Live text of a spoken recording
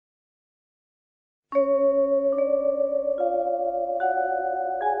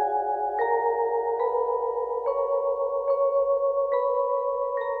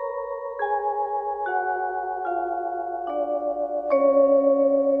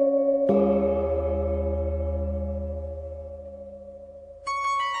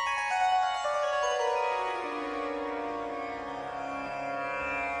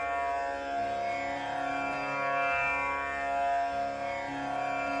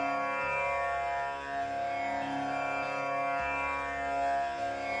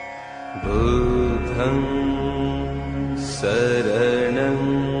बुद्धं शरणं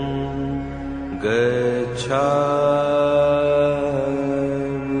गच्छामि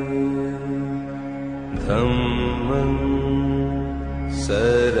धम्मं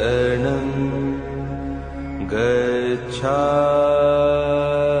शरणं गच्छामि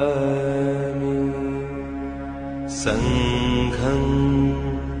संघं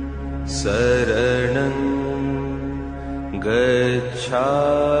शरणं गच्छामि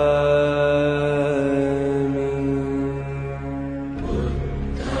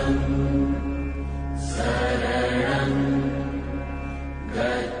बुद्धं शरणं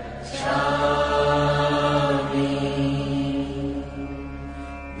गच्छामि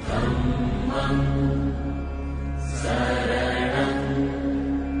धम्मं शरणं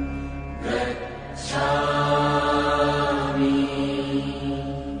गच्छामि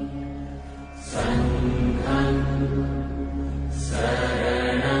संघं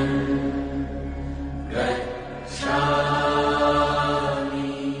शरणं गच्छामि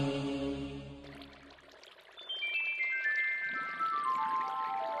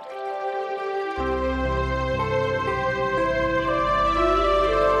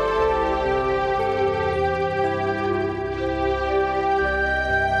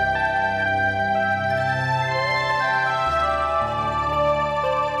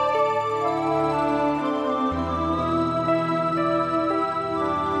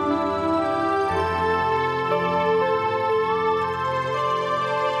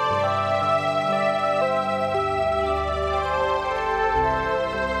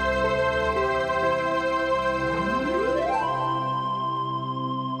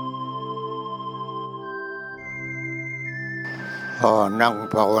พอนั่ง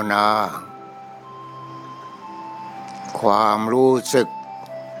ภาวนาความรู้สึก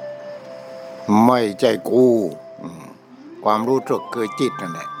ไม่ใจกูความรู้สึกคือจิตนั่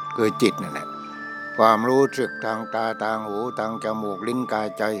นแหละคือจิตนั่นแหละความรู้สึกทางตาทางหูทางจมูกลิ้นกาย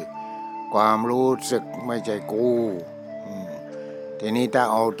ใจความรู้สึกไม่ใช่กูทีนี้ถ้า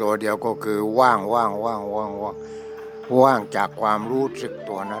เอาตัวเดียวก็คือว่างจากความรู้สึก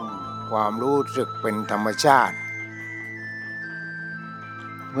ตัวนั้นความรู้สึกเป็นธรรมชาติ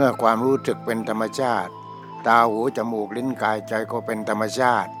เมื่อความรู้สึกเป็นธรรมชาติตาหูจมูกลิ้นกายใจก็เป็นธรรมช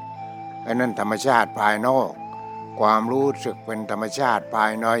าติไอ้นั่นธรรมชาติภายนอกความรู้สึกเป็นธรรมชาติภา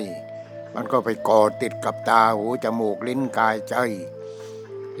ยในมันก็ไปก่อติดกับตาหูจมูกลิ้นกายใจ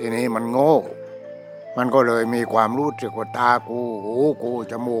ทีนี้มันโง่มันก็เลยมีความรู้สึกว่าตากูหูกู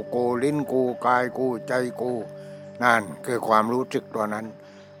จมูกกูลิ้นกูกายกูใจกูนั่นคือความรู้สึกตัวนั้น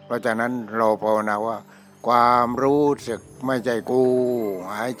เพราะฉะนั้นเราภาวนาว่าความรู้สึกไม่ใช่กู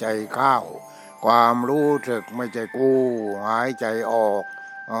หายใจเข้าความรู้สึกไม่ใช่กูหายใจออก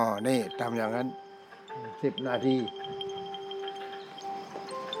นี่ทำอย่างนั้น10 นาที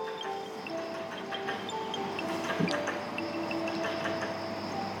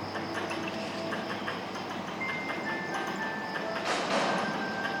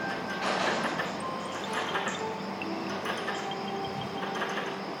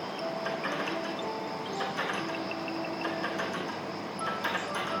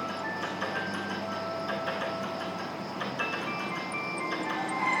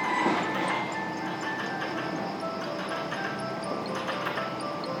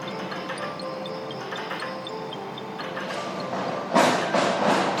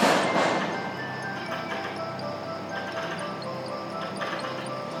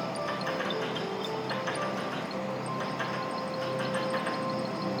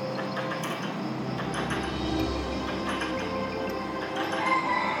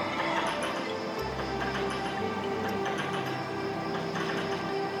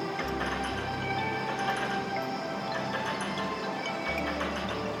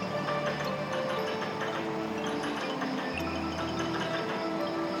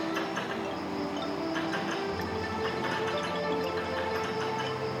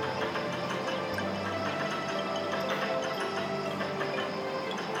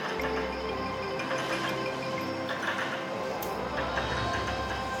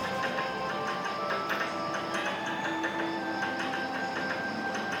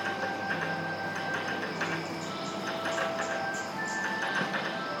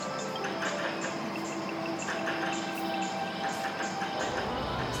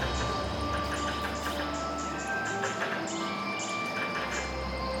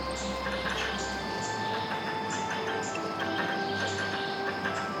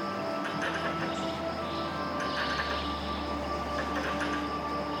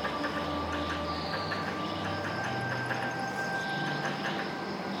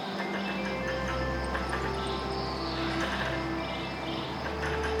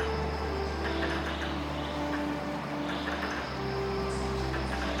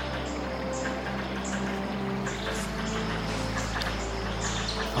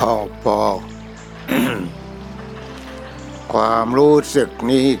พอ ความรู้สึก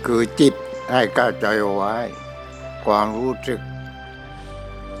นี้คือจิตให้เข้าใจเอาไว้ความรู้สึก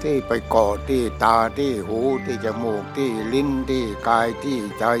ที่ไปเกาะที่ตาที่หูที่จมูกที่ลิ้นที่กายที่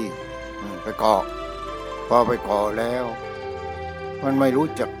ใจไปเกาะพอไปเกาะแล้วมันไม่รู้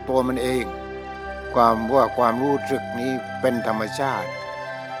จักตัวมันเองความรู้สึกนี้เป็นธรรมชาติ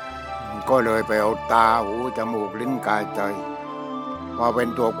ก็เลยไปเอาตาหูจมูกลิ้นกายใจมาเป็น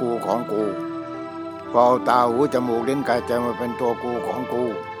ตัวกูของกูพอเอาตาหูจมูกลิ้นกายใจมาเป็นตัวกูของกู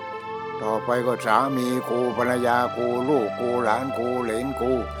ต่อไปก็สามีกูภรรยากูลูกกูหลานกูเหลน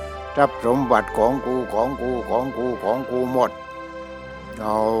กูทรัพย์สมบัติของกูของกูของกูของกูหมดเอ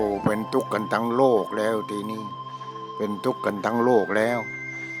าเป็นทุกข์กันทั้งโลกแล้วทีนี้เป็นทุกข์กันทั้งโลกแล้ว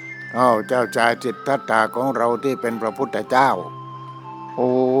เจ้าชายสิทธัตถะของเราที่เป็นพระพุทธเจ้าโ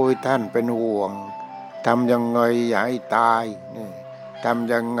อ้ยท่านเป็นห่วงทำยังไงอย่าให้ตายนี่ท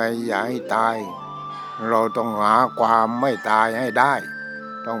ำยังไงอย่าให้ตายเราต้องหาความไม่ตายให้ได้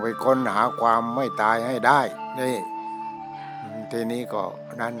ต้องไปค้นหาความไม่ตายให้ได้นี่ทีนี้ก็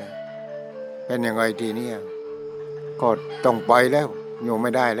นั่นเป็นยังไงทีนี้ก็ต้องไปแล้วอยู่ไ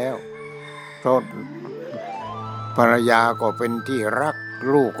ม่ได้แล้วเพราะภรรยาก็เป็นที่รัก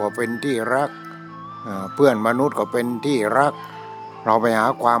ลูกก็เป็นที่รักเพื่อนมนุษย์ก็เป็นที่รักเราไปหา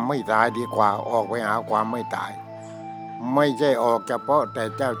ความไม่ตายดีกว่าออกไปหาความไม่ตายไม่ใช่ออกเฉพาะแต่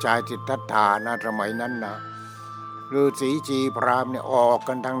เจ้าชายสิทธัตถะนะสมัยนั้นนะฤาษีชีพราหมณ์เนี่ยออก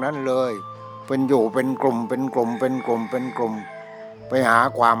กันทั้งนั้นเลยเป็นอยู่เป็นกลุ่มเป็นกลุ่มเป็นกลุ่มเป็นกลุ่มไปหา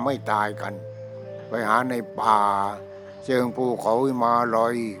ความไม่ตายกันไปหาในป่าเชิงภูเขาหิมาลั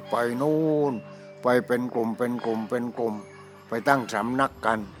ยไปนู่นไปเป็นกลุ่มเป็นกลุ่มเป็นกลุ่มไปตั้งสำนัก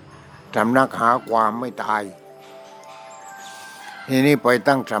กันสำนักหาความไม่ตายทีนี้ไป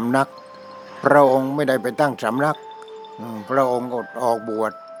ตั้งสำนักพระองค์ไม่ได้ไปตั้งสำนักพระองค์ก็ออกบว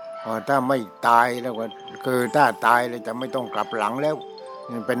ชถ้าไม่ตายแล้วก็คือถ้าตายแล้วจะไม่ต้องกลับหลังแล้ว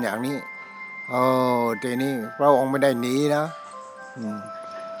เป็นอย่างนี้ทีนี้พระองค์ไม่ได้หนีนะ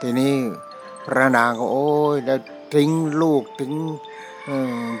ทีนี้พระนางก็โอ้ยแล้วทิ้งลูกทิ้ง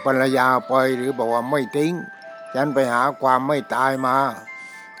ภรรยาไปหรือบอกว่าไม่ทิ้งฉันไปหาความไม่ตายมา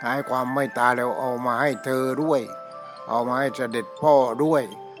หาความไม่ตายแล้วเอามาให้เธอด้วยเอามาให้เสด็จพ่อด้วย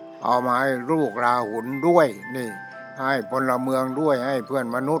เอามาให้ลูกราหุลด้วยนี่ให้พลเมืองด้วยให้เพื่อน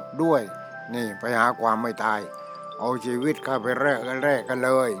มนุษย์ด้วยนี่ไปหาความไม่ตายเอาชีวิตเข้าไปแลกกันเ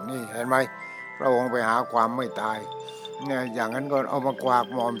ลยนี่เห็นไหมพระองค์ไปหาความไม่ตายเนี่ยอย่างนั้นก็เอามากวาก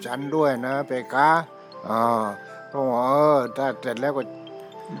หม่อมฉันด้วยนะเพคะพระองค์ถ้าเสร็จแล้วก็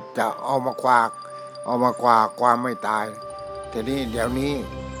จะเอามากวากความไม่ตายแต่นี่เดี๋ยวนี้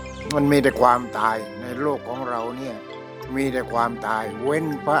มันมีแต่ความตายในโลกของเราเนี่ยมีแต่ความตายเว้น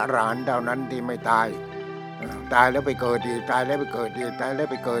พระอรหันต์เท่านั้นที่ไม่ตายตายแล้วไปเกิดอีกตายแล้วไปเกิดอีกตายแล้ว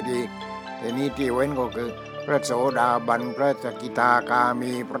ไปเกิดอีกแต่นี้ที่เว้นก็คือพระโสดาบันพระสกิทาคา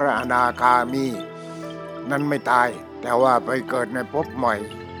มีพระอนาคามีนั้นไม่ตายแต่ว่าไปเกิดในภพใหม่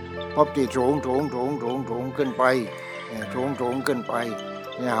ภพที่สูงขึ้นไปสูงขึ้นไป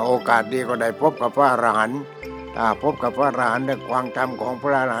เนี่ยโอกาสดีก็ได้พบกับพระอรหันต์ถ้าพบกับพระอรหันต์ในความธรรมของพร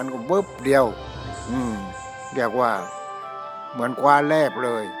ะอรหันต์ก็ปึ๊บเดียวเรียกว่าเหมือนคว้าแลบเล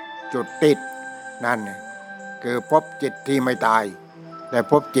ยจุดติดนั่นคือพบจิตที่ไม่ตายแต่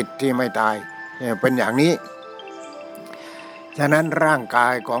พบจิตที่ไม่ตายเนี่ยเป็นอย่างนี้ฉะนั้นร่างกา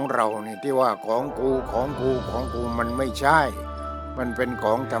ยของเราเนี่ยที่ว่าของกูมันไม่ใช่มันเป็นข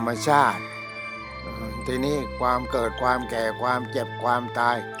องธรรมชาติทีนี้ความเกิดความแก่ความเจ็บความต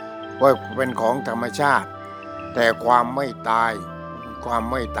ายก็เป็นของธรรมชาติแต่ความไม่ตาย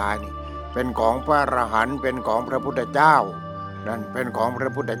นี่เป็นของพระอรหันต์เป็นของพระพุทธเจ้านั่นเป็นของพระ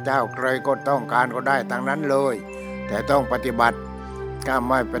พุทธเจ้าใครก็ต้องการก็ได้ทั้งนั้นเลยแต่ต้องปฏิบัติถ้า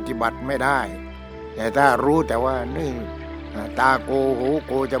ไม่ปฏิบัติไม่ได้แต่ถ้ารู้แต่ว่านี่ตากูหู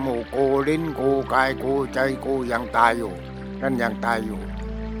กูจมูกกูลิ้นกูกายกูใจกูยังตายอยู่นั่นยังตายอยู่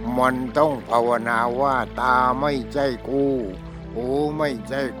มันต้องภาวนาว่าตาไม่ใช่กูหูไม่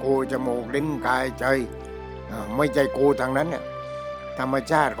ใช่กูจมูกลิ้นกายใจไม่ใช่กูทางนั้นเนี่ยธรรม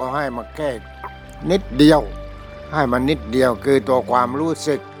ชาติก็ให้มาแค่นิดเดียวให้มันนิดเดียวคือตัวความรู้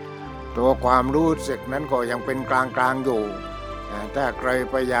สึกนั้นก็ยังเป็นกลางอยู่ถ้าใคร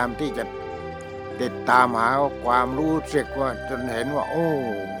พยายามที่จะติดตามหาความรู้สึกว่าจนเห็นว่าโอ้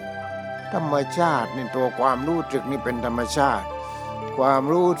ธรรมชาตินี่ตัวความรู้สึกนี่เป็นธรรมชาติความ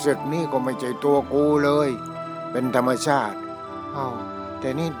รู้สึกนี่ก็ไม่ใช่ตัวกูเลยเป็นธรรมชาติแต่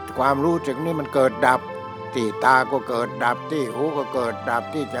นี่ความรู้สึกนี่มันเกิดดับที่ตาก็เกิดดับที่หูก็เกิดดับ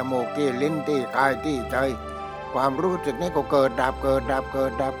ที่จมูกที่ลิ้นที่กายที่ใจความรู้สึกนี่ก็เกิดดับ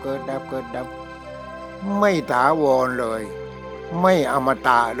ไม่ถาวรเลย ไม่อมต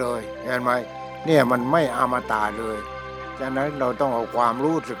ะเลยเห็นไหมเนี่ยมันไม่อมตะเลยฉะนั้นเราต้องเอาความ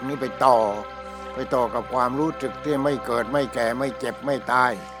รู้สึกนี้ไปต่อกับความรู้สึกที่ไม่เกิดไม่แก่ไม่เจ็บไม่ตา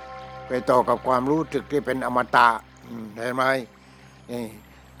ยไปต่อกับความรู้สึกที่เป็นอมตะเห็นไหมนี่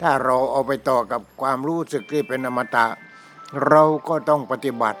ถ้าเราเอาไปต่อกับความรู้สึกที่เป็นอมตะเราก็ต้องป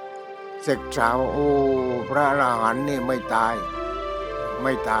ฏิบัติศึกษาโอ้พระอรหันต์นี่ไม่ตาย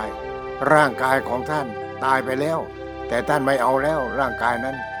ร่างกายของท่านตายไปแล้วแต่ท่านไม่เอาแล้วร่างกาย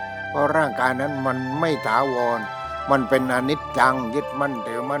นั้นเพราะร่างกายนั้นมันไม่ถาวรมันเป็นอนิจจังยึดมั่น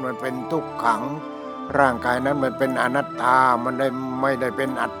ถือมั่นมันเป็นทุกขังร่างกายนั้นมันเป็นอนัตตามันไม่ได้เป็น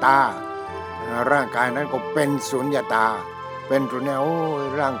อัตตาร่างกายนั้นก็เป็นสุญญตาเป็นสุญญาโอ้ย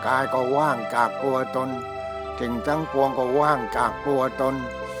ร่างกายก็ว่างจากตัวตนสิ่งทั้งปวงก็ว่างจากตัวตน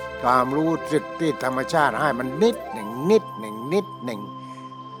ความรู้สึกที่ธรรมชาติให้มันนิดหนึ่ง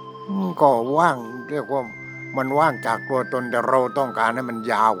ก็ว่างเรียกว่ามันว่างจากตัวตนแต่เราต้องการให้มัน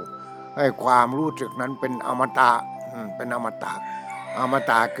ยาวให้ความรู้สึกนั้นเป็นอมตะเป็นอม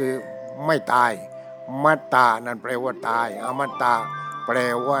ตะคือไม่ตายมัตตานั่นแปลว่าตายอมตะแปล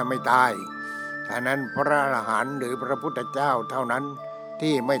ว่าไม่ตายฉะนั้นพระอรหันต์หรือพระพุทธเจ้าเท่านั้น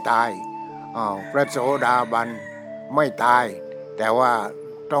ที่ไม่ตายพระโสดาบันไม่ตายแต่ว่า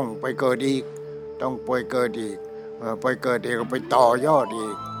ต้องไปเกิดอีกก็ไปต่อยอดอี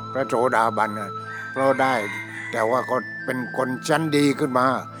กพระโสดาบันเพราะได้แต่ว่าก็เป็นคนชั้นดีขึ้นมา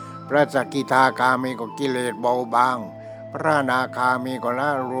พระสกิทาคามีก็กิเลสเบาบางพระอนาคามีก็ละ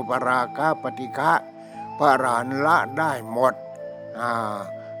รูปราคะปฏิฆะพระอรหันต์ละได้หมด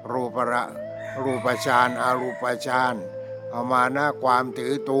รูปฌานอรูปฌานเอามานะความถื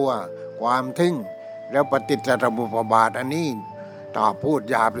อตัวความทึ่งแล้วปฏิจจสมุปบาทอันนี้ถ้าพูด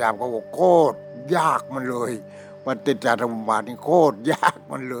หยาบก็ว่าโคตรยากมันเลยปฏิจจสมุปบาทนี่โคตรยาก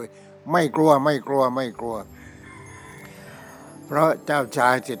มันเลยไม่กลัวเพราะเจ้าชา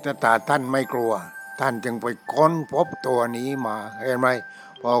ยสิทธัตถะท่านไม่กลัวท่านจึงไปค้นพบตัวนี้มาเห็นไหม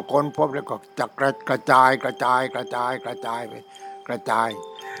พอค้นพบแล้วก็จะกระจายไปกระจาย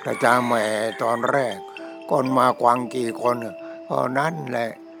แหม่ตอนแรกคนมากวางกี่คนก็นั่นแหล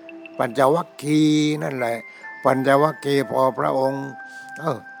ะปัญจวัคคีย์นั่นแหละปัญจวัคคีย์พอพระองค์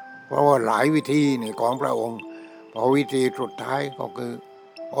เพราะว่าหลายวิธีนี่ของพระองค์พอวิธีสุดท้ายก็คือ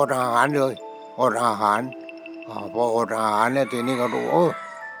อดอาหารเลยอดอาหารพออดอาหารเนี่ยทีนี้ก็รู้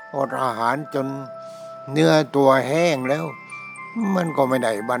อดอาหารจนเนื้อตัวแห้งแล้วมันก็ไม่ไ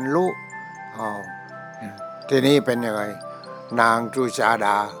ด้บรรลุทีนี้เป็นยังไงนางสุชาด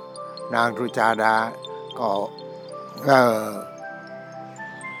า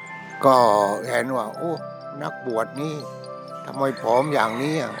ก็เห็นว่านักบวชนี่ทำไมผอมอย่าง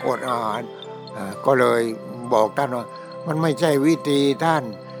นี้อดอาหารก็เลยบอกท่านว่ามันไม่ใช่วิธีท่าน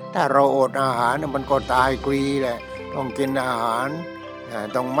ถ้าเราอดอาหารมันก็ตายกรีแหละต้องกินอาหาร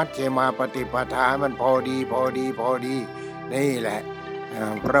ต้องมัชฌิมาปฏิปทามันพอดีนี่แหละ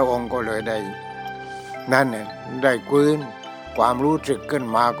พระองค์ก็เลยได้ฟื้นความรู้สึกขึ้น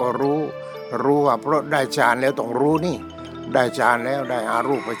มาก็รู้ว่าเพราะได้ฌานแล้วต้องรู้นี่ได้ฌานแล้วได้อา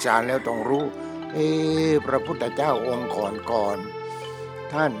รูปฌานแล้วต้องรู้พระพุทธเจ้าองค์ก่อน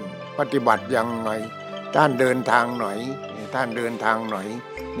ท่านปฏิบัติยังไงท่านเดินทางไหน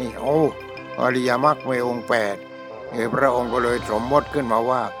นี่อริยมรรคมีองค์8พระองค์ก็เลยสมมติขึ้นมา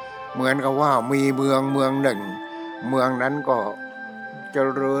ว่าเหมือนกับว่ามีเมืองหนึ่งเมืองนั้นก็เจ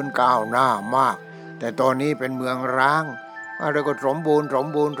ริญก้าวหน้ามากแต่ตอนนี้เป็นเมืองร้างอะไรก็สมบูรณ์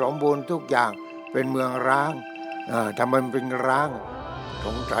ทุกอย่างเป็นเมืองร้างทำไมมันเป็นร้างส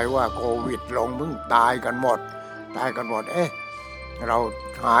งสัยว่าโควิดลงมึงตายกันหมดเรา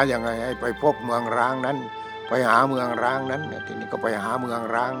หายังไงให้ไปพบเมืองร้างนั้นไปหาเมืองร้างนั้นทีนี้ก็ไปหาเมือง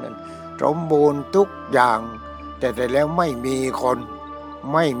ร้างนั้นสมบูรณ์ทุกอย่างแต่แล้วไม่มีคน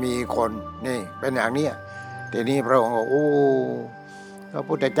นี่เป็นอย่างนี้ทีนี้พระองค์พระ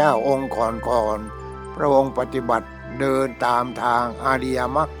พุทธเจ้าองค์ก่อนพระองค์ปฏิบัติเดินตามทางอริย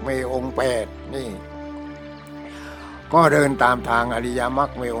มรรคมีองค์8นี่ก็เดินตามทางอริยมรรค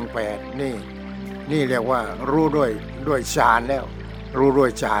มีองค์8นี่เรียกว่ารู้ด้วยฌานแล้วรู้ด้ว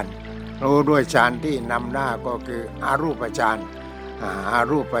ยฌานที่นำหน้าก็คืออารูปฌาน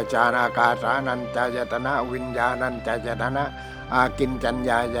อากาสานัญจายตนะวิญญาณัญจายตนะอากิญจัญ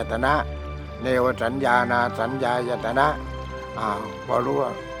ญายตนะเนวสัญญานาสัญญายตนะพอรู้ว่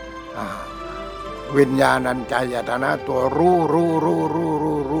าวิญญาณัญจายตนะตัวรู้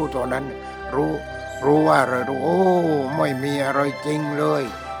ตัวนั้นรู้ว่าอะไรไม่มีอะไรจริงเลย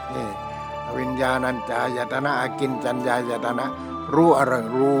นี่วิญญาณัญจายตนะอากิญจัญญายตนะรู้อะไร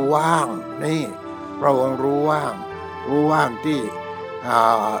รู้ว่างนี่พระองค์รู้ว่างที่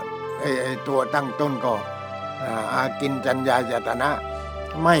ไอตัวตั้งต้นก็ อากินจัญญายตนะ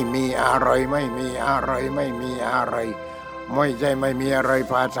ไม่มีอะไรไม่มีอะไรไม่มีอะไรไม่ใช่ไม่มีอะไร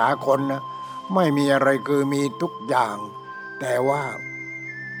ภาษาคนนะไม่มีอะไรคือมีทุกอย่างแต่ว่า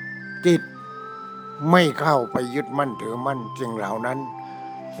จิตไม่เข้าไปยึดมั่นถือมั่นสิ่งเหล่านั้น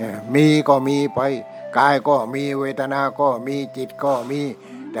มีก็มีไปกายก็มีเวทนาก็มีจิตก็มี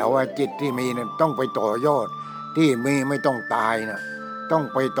แต่ว่าจิตที่มีนั้นต้องไปต่อยอดที่มีไม่ต้องตายนะต้อง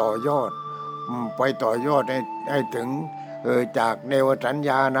ไปต่อยอดไปต่อยอดให้ถึงจากเนวสัญญ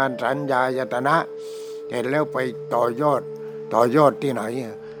านันสัญญายตนะเห็นแล้วไปต่อยอดที่ไหน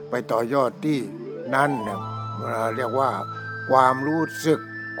ไปต่อยอดที่นั่นเรียกว่าความรู้สึก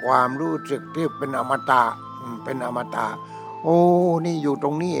ที่เป็นอมตะเป็นอมตะโอ้นี่อยู่ตร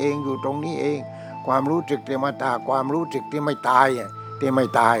งนี้เองอยู่ตรงนี้เองความรู้สึกที่อมตะความรู้สึกที่ไม่ตาย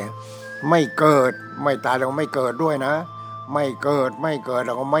ไม่เกิดไม่ตายเราไม่เกิดด้วยนะไม่เกิดเร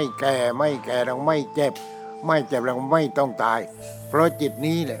าก็ไม่แก่เราไม่เจ็บเราก็ไม่ต้องตายเพราะจิต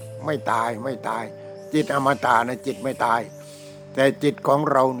นี้แหละไม่ตายจิตอมตะนะจิตไม่ตายแต่จิตของ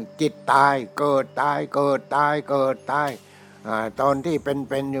เราจิตตายเกิดตายตอนที่เ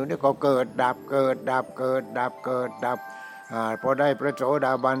ป็นอยู่นี่ก็เกิดดับพอได้พระโสด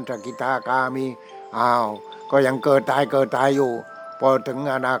าบันสกิทาคามีก็ยังเกิดตายอยู่พอถึง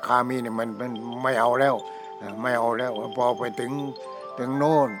อนาคามีเนี่ยมันไม่เอาแล้วพอไปถึงโ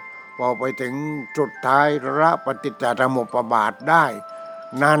น่นพอไปถึงสุดท้ายละปฏิจจสมุปบาทได้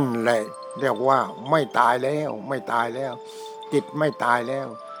นั่นแหละเรียกว่าไม่ตายแล้วจิตไม่ตายแล้ว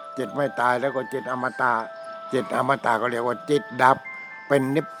ก็จิตอมตะก็เรียกว่าจิตดับเป็น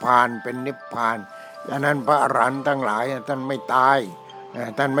นิพพานดังนั้นพระอรหันต์ทั้งหลายท่านไม่ตาย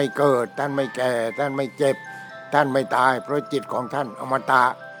ท่านไม่เกิดท่านไม่แก่ท่านไม่เจ็บท่านไม่ตายเพราะจิตของท่านอมตะ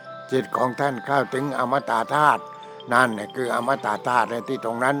จิตของท่านเข้าถึงอมตะธาตุนั่นคืออมตะธาตุที่ต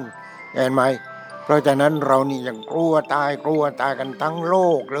รงนั้นเห็นไหมเพราะฉะนั้นเรานี่ยังกลัวตายกันทั้งโล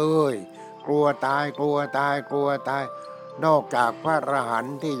กเลยกลัวตายนอกจากพระอรหัน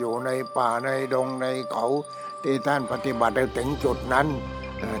ต์ที่อยู่ในป่าในดงในเขาที่ท่านปฏิบัติถึงจุดนั้น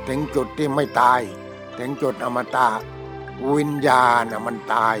ถึงจุดที่ไม่ตายถึงจุดอมตะวิญญาณมัน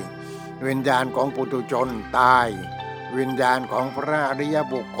ตายวิญญาณของปุถุชนตายวิญญาณของพระอริย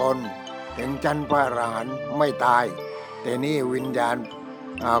บุคคลถึงชั้นพระอรหันต์ไม่ตายแต่นี่วิญญาณ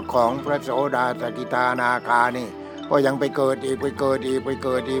ของพระโสดาสกิทานาคานี่ก็ยังไปเกิดอีก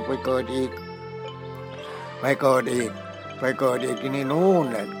ที่นี่นู่น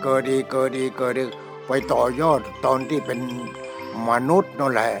แหละเกิดอีกไปต่อยอดตอนที่เป็นมนุษย์นั่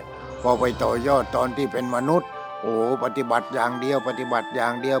นแหละพอไปต่อยอดตอนที่เป็นมนุษย์โอ้ปฏิบัติอย่างเดียวปฏิบัติ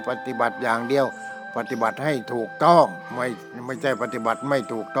ให้ถูกต้องไม่ใช่ปฏิบัติไม่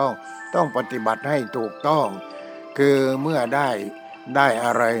ถูกต้องปฏิบัติให้ถูกต้องคือเมื่อได้อ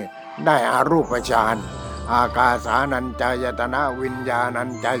ะไรได้อารูปฌานอากาสานัญจายตนะวิญญาณัญ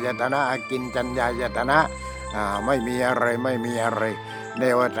จายตนะอากินจัญญายตนะไม่มีอะไรเน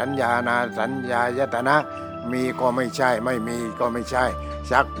วสัญญานาสัญญายตนะมีก็ไม่ใช่ไม่มีก็ไม่ใช่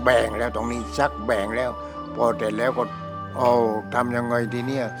ชักแบ่งแล้วตรงนี้ชักแบ่งแล้วพอแต่แล้วก็ทำยังไงที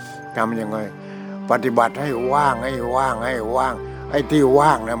เนี้ยทำยังไงปฏิบัติให้ว่างไอ้ที่ว่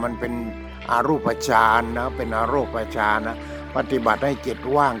างนะมันเป็นอารูปฌานนะเป็นอารูปฌานนะปฏิบัติให้จิต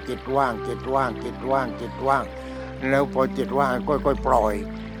ว่างแล้วพอจิตว่างค่อยๆปล่อย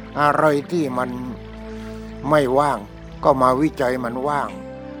อะไรที่มันไม่ว่างก็มาวิจัยมันว่าง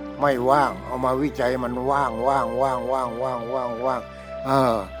ไม่ว่างเอามาวิจัยมันว่าง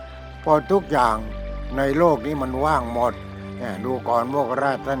พอทุกอย่างในโลกนี้มันว่างหมดดูก่อนโมกขร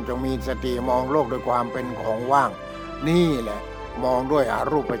าชท่านจงมีสติมองโลกด้วยความเป็นของว่างนี่แหละมองด้วยอ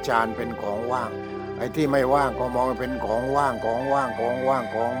รูปฌานเป็นของว่างไอ้ที่ไม่ว่างก็มองเป็นของว่าง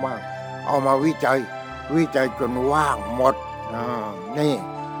เอามาวิจัยจนว่างหมดนี่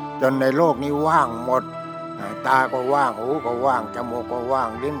จนในโลกนี้ว่างหมดตาก็ว่างหูก็ว่างจมูกก็ว่าง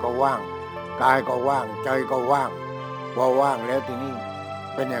ลิ้นก็ว่างกายก็ว่างใจก็ว่างพอว่างแล้วทีนี้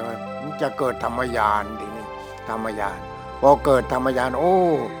เป็นยังไงมันจะเกิดธรรมญาณทีนี้ธรรมญาณพอเกิดธรรมญาณ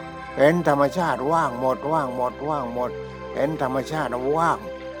เห็นธรรมชาติว่างหมดเห็นธรรมชาติว่าง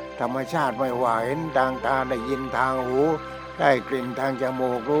ธรรมชาติไม่ว่าเห็นทางตาได้ยินทางหูได้กลิ่นทางจมู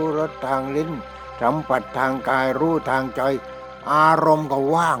กรู้รสทางลิ้นสัมผัสทางกายรู้ทางใจอารมณ์ก็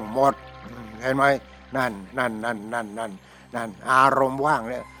ว่างหมดเห็นไหมนั่นอารมณ์ว่าง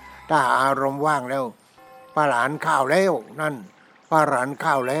แล้วถ้าอารมณ์ว่างแล้วพระหลานข้าวแล้วนั่นพระหลาน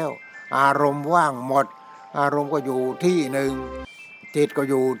ข้าวแล้วอารมณ์ว่างหมดอารมณ์ก็อยู่ที่หนึ่งจิตก็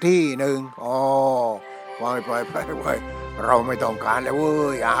อยู่ที่หนึ่งปล่อยเราไม่ต้องการแล้วเว้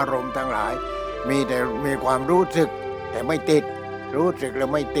ยอารมณ์ทั้งหลายมีความรู้สึกแต่ไม่ติดรู้สึกแล้ว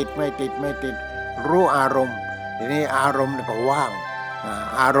ไม่ติดรู้อารมณ์ ทีนี้อารมณ์ก็ว่าง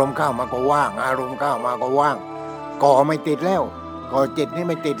อารมณ์เข้ามาก็ว่างอารมณ์เข้ามาก็ว่างก่อไม่ติดแล้วก่อจิตนี่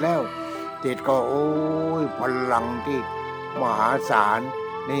ไม่ติดแล้วจิตก็โอ้ยพลังที่มหาศาล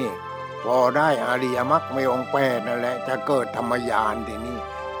นี่พอได้อริยมรรคมีองค์แปดนั่นแหละจะเกิดธรรมญาณทีนี้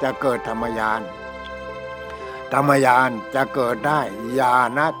จะเกิดธรรมญาณธรรมญาณจะเกิดได้ญาณ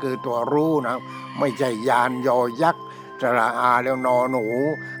นะคือตัวรู้นะไม่ใช่ญาณยอยักษ์สระอาแล้วนอหนู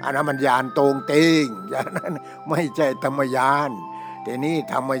อันนั้นมันญาณตรงเติงอย่างนั้นไม่ใช่ธรรมญาณทีนี้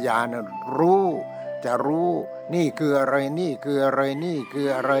ธรรมญาณรู้จะรู้นี่คืออะไรนี่คืออะไรนี่คือ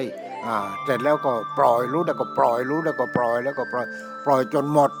อะไรเสร็จแล้วก็ปล่อยรู้แล้วก็ปล่อยรู้แล้วก็ปล่อยแล้วก็ปล่อยจน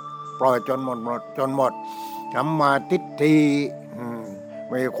หมดปล่อยจนหมดจนหมดสัมมาทิฏฐิ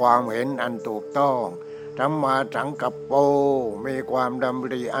มีความเห็นอันถูกต้องสัมมาสังกัปโปมีความด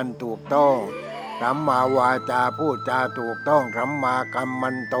ำริอันถูกต้องสัมมาวาจาพูดจาถูกต้องสัมมากัมมั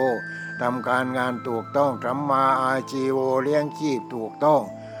นโตทำการงานถูกต้องสัมมาอาชีโวเลี้ยงชีพถูกต้อง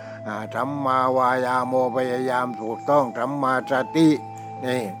สัมมาวายาโมพยายามถูกต้องสัมมาสติ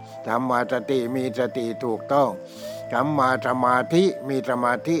นี่สัมมาสติมีสติถูกต้องสัมมาสมาธิมีสม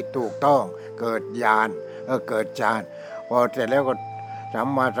าธิถูกต้องเกิดญาณเกิดฌานพอเสร็จแล้วก็สัม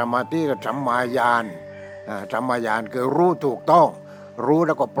มาสมาธิก็สัมมาญาณสัมมาญาณคือรู้ถูกต้องรู้แ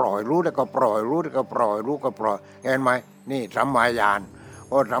ล้วก็ปล่อยรู้แล้วก็ปล่อยรู้แล้วก็ปล่อยรู้ก็ปล่อยเห็นไหมนี่สัมมาญาณ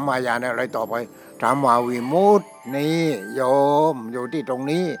พอสัมมาญาณอะไรต่อไปสัมมาวิมุตตินี่โยมอยู่ที่ตรง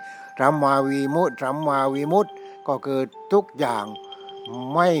นี้สัมมาวิมุตติสัมมาวิมุตติก็คือทุกอย่าง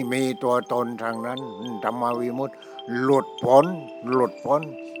ไม่มีตัวตนทางนั้นสัมมาวิมุตติหลุดพ้น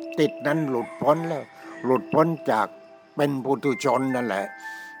ติดนั้นหลุดพ้นแล้วหลุดพ้นจากเป็นปุถุชนนั่นแหละ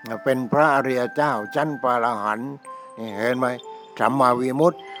เป็นพระอริยเจ้าชั้นพระอรหันต์เห็นไหมสัมมาวิมุ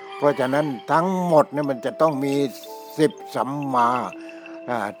ตติเพราะฉะนั้นทั้งหมดเนี่ยมันจะต้องมี10สัมมา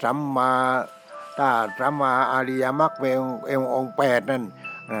สัมมาถ้าสัมมาอริยมรรคเป็นองค์8นั่น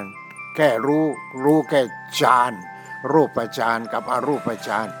แค่รู้แค่ฌานรูปฌานกับอรูปฌ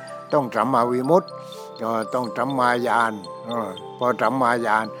านต้องสัมมาวิมุตติต้องสัมมาญาณพอสัมมาญ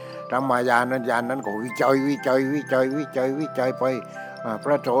าณนั้นญาณนั้นก็วิจัยไปพ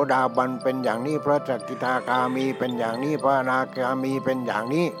ระโสดาบันเป็นอย่างนี้พระสกิทาคามีเป็นอย่างนี้พระอนาคามีเป็นอย่าง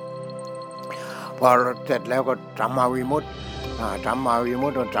นี้พอเสร็จแล้วก็สัมมาวิมุตติสัมมาวิมุ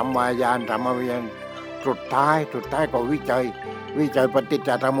ตติสัมมาญาณสัมมาวิญญาณสุดท้ายก็วิจัยปฏิจจ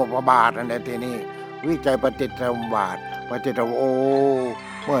สมุปบาทนั่นแหละทีนี้วิจัยปฏิจจสมุปบาทโอ้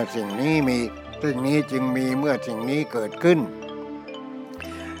เมื่อสิ่งนี้มีสิ่งนี้จึงมีเมื่อสิ่งนี้เกิดขึ้น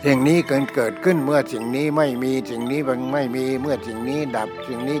สิ่งนี้เกิดขึ้นเมื่อสิ่งนี้ไม่มีสิ่งนี้ไม่มีเมื่อสิ่งนี้ดับ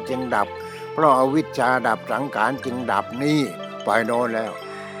สิ่งนี้จึงดับเพราะอวิชชาดับสังขารจึงดับนี่ไปโน่นแล้ว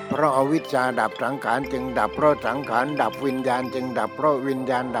เพราะอวิชชาดับสังขารจึงดับเพราะสังขารดับวิญญาณจึงดับเพราะวิญ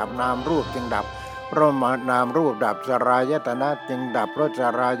ญาณดับนามรูปจึงดับเพราะนามรูปดับสลายตนะจึงดับเพราะส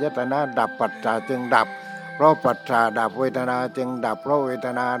ลายตนะดับปัจจาจึงดับเพราะปัจจาดับเวทนาจึงดับเพราะเวท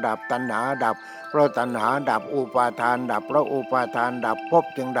นาดับตัณหาดับเพราะตัณหาดับอุปาทานดับเพราะอุปาทานดับภพ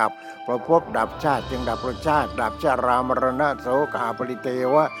จึงดับเพราะภพดับชาติจึงดับเพราะชาติดับชรามรณะโสกาปริเท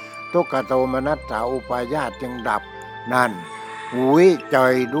วะทุกขโทมนัสสาอุปาญาตจึงดับนั่นวิจั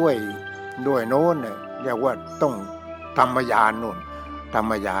ยด้วยโน้นเนี่ยเรียกว่าต้องธรรมญาณนู่นธร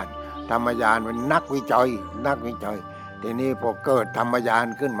รมญาณเป็นนักวิจัยทีนี้พอเกิดธรรมญาณ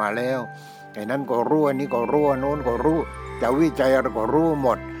ขึ้นมาแล้วไอ้นั้นก็รู้อันนี้ก็รู้โน้นก็รู้จะวิจัยอะไรก็รู้หม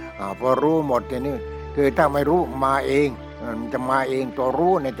ดพอรู้หมดทีนี้คือถ้าไม่รู้มาเองมันจะมาเองตัว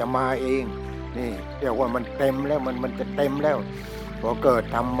รู้เนี่ยจะมาเองนี่เรียกว่ามันเต็มแล้วมันจะเต็มแล้วพอเกิด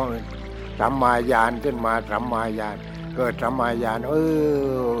สัมมาญาณขึ้นมาสัมมาญาณเกิดสัมมาญาณ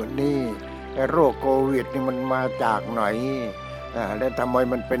นี่ไอ้โรคโควิดนี่มันมาจากไหนแล้วทำไม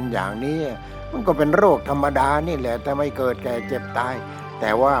มันเป็นอย่างนี้มันก็เป็นโรคธรรมดานี่แหละถ้าไม่เกิดแก่เจ็บตายแ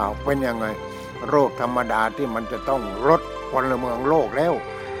ต่ว่าเป็นยังไงโรคธรรมดาที่มันจะต้องลดพลเมืองโลกแล้ว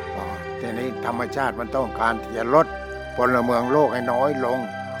ทีนี้ธรรมชาติมันต้องการที่จะลดพลเมืองโลกให้น้อยลง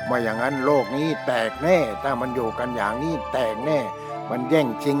ไม่อย่างนั้นโลกนี้แตกแน่ถ้ามันอยู่กันอย่างนี้แตกแน่มันแย่ง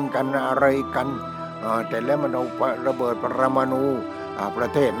ชิงกันอะไรกันแต่แล้วมันเอาระเบิดปรมาณูประ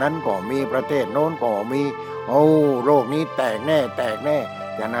เทศนั้นก็มีประเทศโน้นก็มีโลกนี้แตกแน่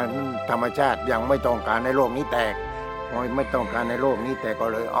ฉะนั้นธรรมชาติยังไม่ต้องการในโลกนี้แตกไม่ต้องการในโลกนี้แต่ก็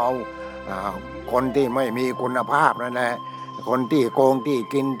เลยเอาคนที่ไม่มีคุณภาพนั่นแหละคนที่โกงที่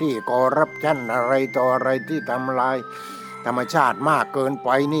กินที่คอร์รัปชันอะไรต่ออะไรที่ทำลายธรรมชาติมากเกินไป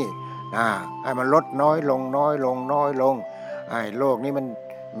นี่ให้มันลดน้อยลงไอ้โลกนี้มัน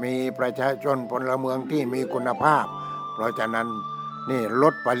มีประชาชนพลเมืองที่มีคุณภาพเพราะฉะนั้นนี่ล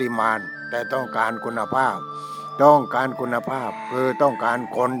ดปริมาณแต่ต้องการคุณภาพคือต้องการ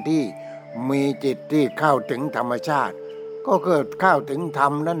คนที่ มีจิตที่เข้าถึงธรรมชาติก็เกิดเข้าถึงธรร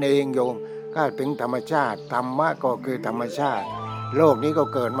มนั่นเองโยมเข้าถึงธรรมชาติธรรมะก็คือธรรมชาติโลกนี้ก็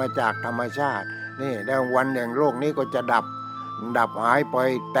เกิดมาจากธรรมชาตินี่แล้ววันหนึ่งโลกนี้ก็จะดับหายไป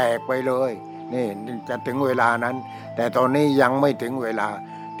แตกไปเลยนี่จะถึงเวลานั้นแต่ตอนนี้ยังไม่ถึงเวลา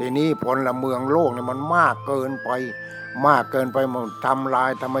ทีนี้พลเมืองโลกนี่มันมากเกินไปมันทำลา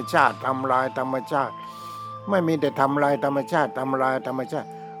ยธรรมชาติทำลายธรรมชาติไม่มีแต่ทำลายธรรมชาติทำลายธรรมชาติ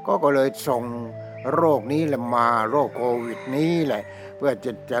ก็เลยส่งโรคนี้แหละมาโรคโควิดนี้แหละเพื่อ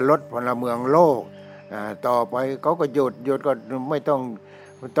จะลดพลเมืองโลกต่อไปเขาก็หยุดก็ไม่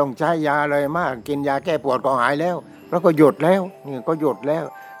ต้องใช้ยาเลยมากกินยาแก้ปวดก็หายแล้วแล้วก็หยุดแล้วนี่ก็หยุดแล้ว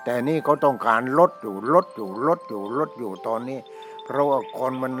แต่นี่เขาต้องการลดอยู่ตอนนี้เพราะว่าค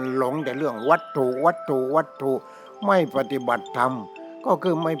นมันหลงแต่เรื่องวัตถุไม่ปฏิบัติธรรมก็คื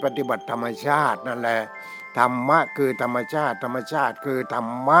อไม่ปฏิบัติธรรมชาตินั่นแหละธรรมะคือธรรมชาติธรรมชาติคือธร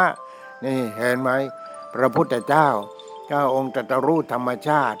รมะนี่เห็นไหมพระพุทธเจ้าองค์ตรัสรู้ธรรมช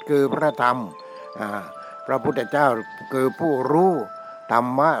าติคือพระธรรมพระพุทธเจ้าคือผู้รู้ธร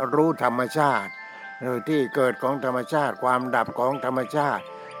รมะรู้ธรรมชาติที่เกิดของธรรมชาติความดับของธรรมชาติ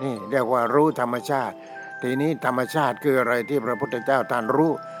นี่เรียกว่ารู้ธรรมชาติทีนี้ธรรมชาติคืออะไรที่พระพุทธเจ้าท่าน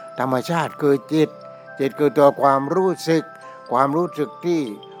รู้ธรรมชาติคือจิตคือตัวความรู้สึกที่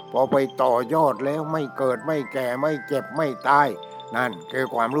พอไปต่อยอดแล้วไม่เกิดไม่แก่ไม่เจ็บไม่ตายนั่นคือ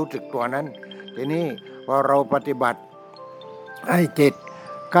ความรู้สึกตัวนั้นทีนี้พอเราปฏิบัติให้จิต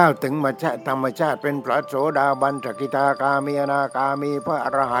ก้าวถึงธรรมชาติเป็นพระโสดาบันสกิทาคามีอนาคามีพระอ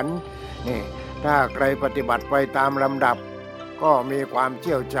รหันต์นี่ถ้าใครปฏิบัติไปตามลำดับก็มีความเ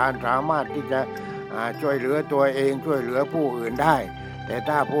ชี่ยวชาญสามารถที่จะช่วยเหลือตัวเองช่วยเหลือผู้อื่นได้แต่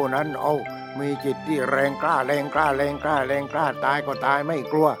ถ้าผู้นั้นมีจิตที่แรงกล้าตายก็ตายไม่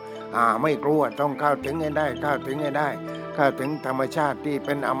กลัวต้องเข้าถึงให้ได้เข้าถึงธรรมชาติที่เ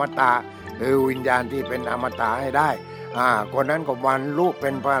ป็นอมตะคือวิญญาณที่เป็นอมตะให้ได้คนนั้นก็บรรลุเป็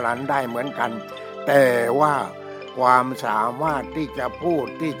นพระอรหันต์ได้เหมือนกันแต่ว่าความสามารถที่จะพูด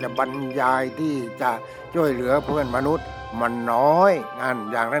ที่จะบรรยายที่จะช่วยเหลือเพื่อนมนุษย์มันน้อยนั่น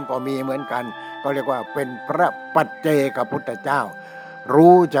อย่างนั้นก็มีเหมือนกันก็เรียกว่าเป็นพระปัจเจกพุทธเจ้า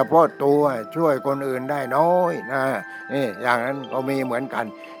รู้เฉพาะตัวช่วยคนอื่นได้น้อยนะนี่อย่างนั้นก็มีเหมือนกัน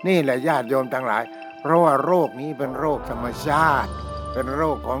นี่แหละญาติโยมทั้งหลายเพราะว่าโรคนี้เป็นโรคธรรมชาติเป็นโร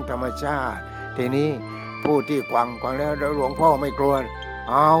คของธรรมชาติทีนี้ผู้ที่กวังแล้วหลวงพ่อไม่กลัว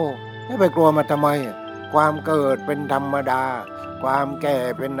ไม่ไปกลัวมาทำไมความเกิดเป็นธรรมดาความแก่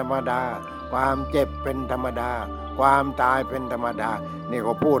เป็นธรรมดาความเจ็บเป็นธรรมดาความตายเป็นธรรมดานี่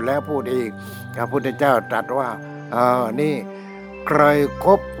ก็พูดแล้วพูดอีกพระพุทธเจ้าตรัสว่านี่ใครค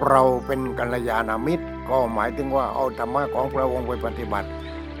บเราเป็นกัลยาณมิตรก็หมายถึงว่าเอาธรรมะของพระองค์ไปปฏิบัติ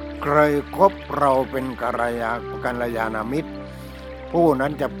ใครคบเราเป็นกัลยาณมิตรผู้นั้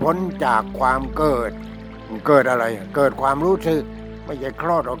นจะพ้นจากความเกิดอะไรเกิดความรู้สึกไม่ใช่คล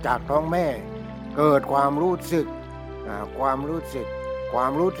อดออกจากท้องแม่เกิดความรู้สึก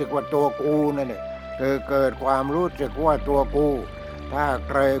ว่าตัวกูนั่นแหละเกิดความรู้สึกว่าตัวกูถ้าใ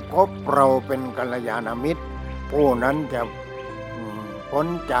ครคบเราเป็นกัลยาณมิตรผู้นั้นจะพ้น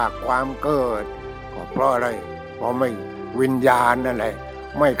จากความเกิดก็เพราะอะไรเพราะไม่วิญญาณนั่นแหละ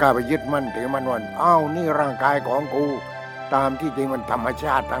ไม่กล้าไปยึดมั่นถือมันว่านี่ร่างกายของกูตามที่จริงมันธรรมช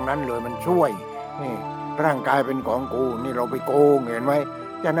าติทางนั้นเลยมันช่วยนี่ร่างกายเป็นของกูนี่เราไปโกงเห็นไหม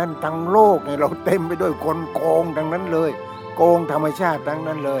ฉะนั้นทั้งโลกนี่เราเต็มไปด้วยคนโกงทั้งนั้นเลยโกงธรรมชาติทั้ง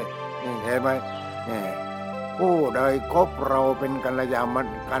นั้นเลยนี่เห็นไหมผู้ใดคบเราเป็นกัลย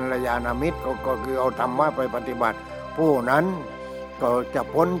าณมิตรก็คือเอาธรรมะไปปฏิบัติผู้นั้นก็จะ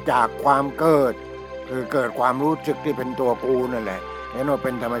พ้นจากความเกิดคือเกิดความรู้สึกที่เป็นตัวกูนั่นแหละเห็นว่าเ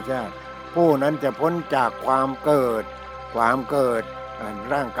ป็นธรรมชาติผู้นั้นจะพ้นจากความเกิด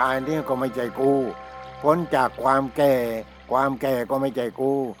ร่างกายนี้ก็ไม่ใช่กูพ้นจากความแก่ก็ไม่ใช่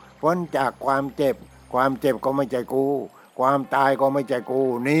กูพ้นจากความเจ็บก็ไม่ใช่กูความตายก็ไม่ใช่กู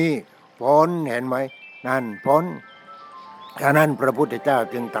นี่พ้นเห็นไหมนั่นพ้นฉะนั้นพระพุทธเจ้า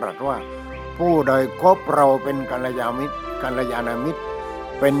จึงตรัสว่าผู้ใดคบเราเป็นกัลยาณมิตร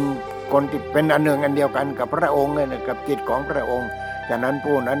เป็นคนที่เป็นอันหนึ่งอันเดียวกันกับพระองค์เนี่ยกับจิตของพระองค์ฉะนั้น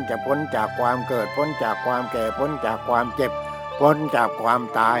ผู้นั้นจะพ้นจากความเกิดพ้นจากความแก่พ้นจากความเจ็บพ้นจากความ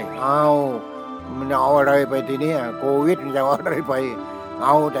ตายมันเอาอะไรไปทีนี้โควิดมันจะเอาอะไรไปเอ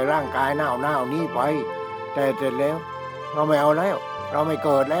าแต่ร่างกายเน่านี้ไปแต่เสร็จแล้วเราไม่เอาแล้วเราไม่เ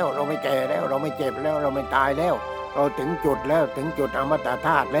กิดแล้วเราไม่แก่แล้วเราไม่เจ็บแล้วเราไม่ตายแล้วเราถึงจุดอมตะธ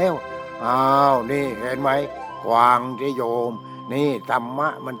าตุแล้วนี่เห็นไหมกวางที่โยมนี่ธรรมะ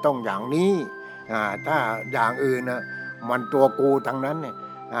มันต้องอย่างนี้ถ้าอย่างอื่นนะมันตัวกูทั้งนั้นเนี่ย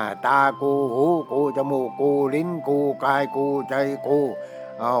ตากูหูกูจมูกกูลิ้นกูกายกูใจกู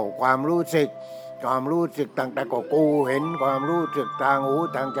ความรู้สึกตั้งแต่ก็กูเห็นความรู้สึกทางหู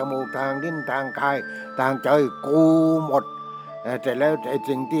ทางจมูกทางลิ้นทางกายทางใจกูหมดแต่แล้วไอ้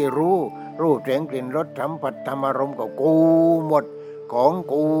สิ่งที่รู้เสียงกลิ่นรสสัมผัสธรรมารมณ์ก็กูหมดของ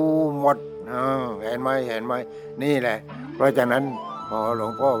กูหมดเห็นไหมนี่แหละเพราะฉะนั้นพอหลว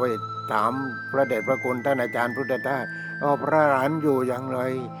งพ่อไปถามพระเดชพระคุณท่านอาจารย์พุทธทาสพระอรหันต์อยู่อย่างไร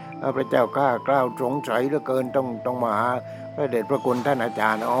พระเจ้าข้ากล้าวสงสัยเหลือเกินต้องมาหาพระเดชพระคุณท่านอาจา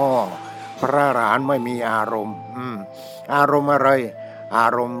รย์พระอรหันต์ไม่มีอารมณ์อารมณ์อะไรอา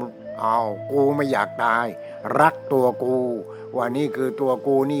รมณ์กูไม่อยากตายรักตัวกูว่านี่คือตัว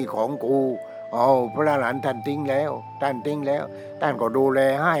กูนี่ของกูพระอรหันต์ท่านทิ้งแล้วท่านก็ดูแล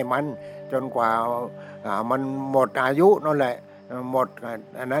ให้มันจนกว่ามันหมดอายุนั่นแหละหมด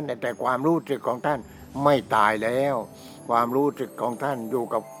อันนั้นแต่ความรู้สึกของท่านไม่ตายแล้วความรู้สึกของท่านอยู่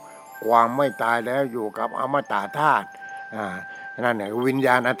กับความไม่ตายแล้วอยู่กับอมตะธาตุนั่นแหละวิญญ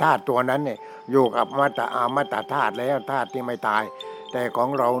าณธาตุตัวนั้นเนี่ยอยู่กับอมตะธาตุแล้วธาตุที่ไม่ตายแต่ของ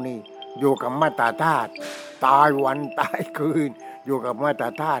เรานี่อยู่กับอมตะธาตุตายวันตายคืนอยู่กับอมตะ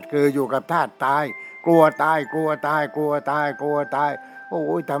ธาตุคืออยู่กับธาตุตายกลัวตายโ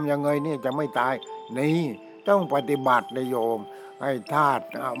อ้ยทำยังไงเนี่ยจะไม่ตายนี่ต้องปฏิบัติเลยโยมให้ธาตุ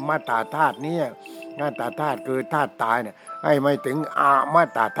อมตะธาตุเนี่ยอมตะธาตุคือธาตุตายเนี่ยให้ไม่ถึงอม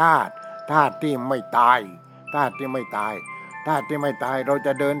ตะธาตุที่ไม่ตายธาตุที่ไม่ตายเราจ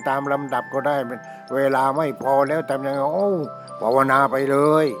ะเดินตามลำดับก็ได้เวลาไม่พอแล้วทำยังไงภาวนาไปเล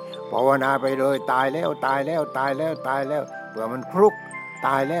ยตายแล้วเผื่อมันคลุกต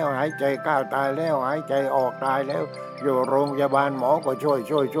ายแล้วหายใจเข้าตายแล้วหายใจออกตายแล้วอยู่โรงพยาบาลหมอก็ช่วยอ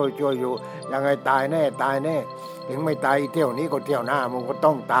ยู่ยังไงตายแน่ถึงไม่ตายเที่ยวนี้ก็เที่ยวหน้ามันก็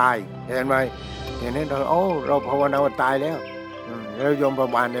ต้องตายเห็นไหมทีนี้เราภาวนาตายแล้วแล้วโยมประ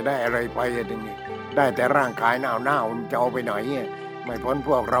บาลจะได้อะไรไปอย่างนี้ได้แต่ร่างกายหน้ามันจะเอาไปไหนไม่พ้นพ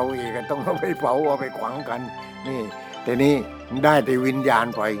วกเราเองต้องเอาไปเผาเอาไปขวางกันนี่แต่นี้ได้แต่วิญญาณ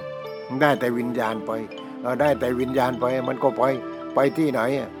ไปได้แต่วิญญาณไปมันก็ไปที่ไหน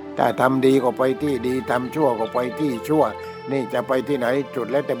ถ้าทำดีก็ไปที่ดีทำชั่วก็ไปที่ชั่วนี่จะไปที่ไหนจุด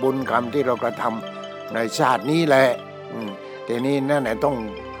แล้วแต่บุญกรรมที่เรากระทำในชาตินี้แหละทีนี้นั่นแหละต้อง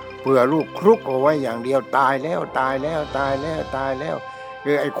เผื่อลูกครุกเอาไว้อย่างเดียวตายแล้ว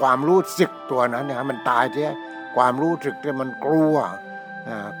คือไอ้ความรู้สึกตัวนั้นเนี่ยมันตายเสียความรู้สึกที่มันกลัว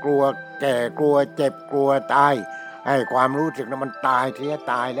แก่กลัวเจ็บกลัวตายไอ้ความรู้สึกนั้นมันตายเสีย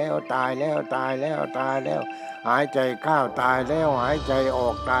ตายแล้วหายใจเข้าตายแล้วหายใจออ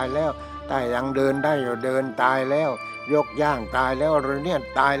กตายแล้วแต่ยังเดินได้อยู่เดินตายแล้วยกย่างตายแล้วเนี่ย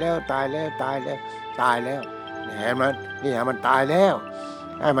ตายแล้วเห็นไหมนี่มันตายแล้ว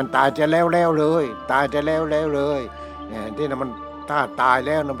ให้มันตายจะแล้วเลยตายจะแล้วเลยเนี่ยที่นั่นมันถ้าตายแ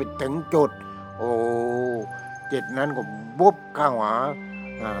ล้วมันไปถึงจุดจิตนั้นก็บุ๊บเข้า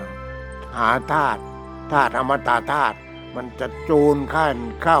หาธาตุอมตะธาตุมันจะจูนเ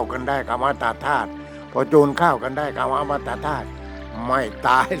ข้ากันได้กับอมตะธาตุพอจูนเข้ากันได้กับอมตะธาตุไม่ต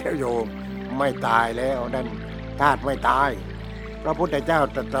ายแล้วโยมไม่ตายแล้วนั่นธาตุไม่ตายพระพุทธเจ้า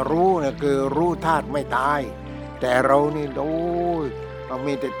ตรัสรู้เนี่ยคือรู้ธาตุไม่ตายแต่เรานี่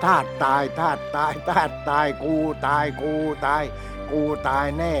มีแต่ธาตุตายกูตาย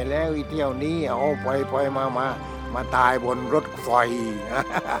แน่แล้วอีเที่ยวนี้ไปมาตายบนรถไฟ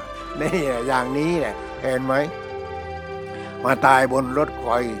นี่อย่างนี้แหละเห็นไหมมาตายบนรถไฟ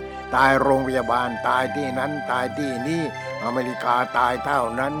ตายโรงพยาบาลตายที่นั้นตายที่นี่อเมริกาตายเท่า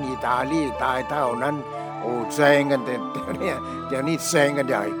นั้นอิตาลีตายเท่านั้นแซงกันแต่เดี๋ยวนี้แซงกัน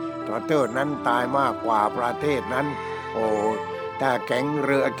ใหญ่ประเทศนั้นตายมากกว่าประเทศนั้นถ้าแข่งเ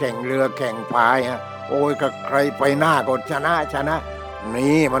รือแข่งพายก็ใครไปหน้าก็ชนะ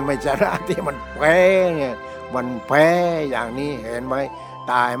นี่มันไม่ชนะที่มันแพ้เนี่ยมันแพ้อย่างนี้เห็นไหม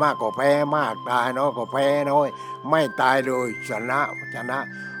ตายมากก็แพ้มากตายน้อยก็แพ้น้อยไม่ตายเลยชนะเ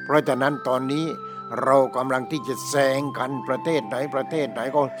พราะฉะนั้นตอนนี้เรากำลังที่จะแซงกันประเทศไหน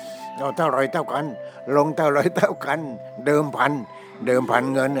ก็เอาเท่าไรเท่ากันลงเท่าไรเท่ากันเดิมพัน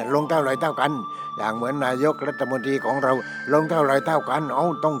เงินลงเท่าไรเท่ากันอย่างเหมือนนายกรัฐมนตรีของเราลงเท่าไรเท่ากัน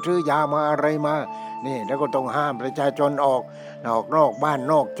ต้องซื้อยามาอะไรมานี่แล้วก็ต้องห้ามประชาชนออกนอกบ้าน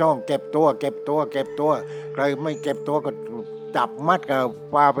นอกช่องเก็บตัวใครไม่เก็บตัวก็จับมัดกับ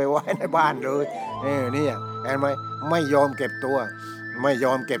พาไปไว้ในบ้านเลยนี่เห็นไหมไม่ยอมเก็บตัวเ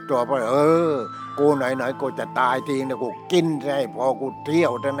พราะกูไหนกูจะตายทีนะกูกินได้พอกูเที่ย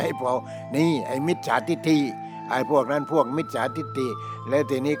วได้ให้พอนี่ไอ้มิจฉาทิฏฐิไอ้พวกนั้นพวกมิจฉาทิฏฐิแล้ว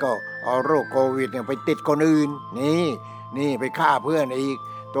ทีนี้ก็เอาโรคโควิดเนี่ยไปติดคนอื่นนี่ไปฆ่าเพื่อนอีก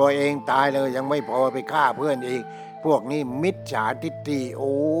ตัวเองตายเลยยังไม่พอไปฆ่าเพื่อนอีก พวกนี้มิจฉาทิฏฐิโ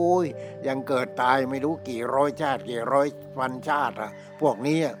อ้ยยังเกิดตายไม่รู้กี่ร้อยชาติกี่ร้อยพันชาติพวก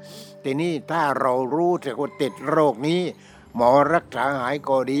นี้ทีนี้ถ้าเรารู้สึกว่าติดโรคนี้หมอรักษาหาย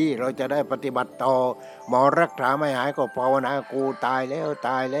ก็ดีเราจะได้ปฏิบัติต่อหมอรักษาไม่หายก็ภาวนากูตายแล้วต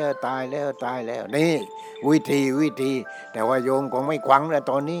ายแล้วตายแล้วตายแล้วนี่วิธีแต่ว่าโยมคงไม่ควังแล้ว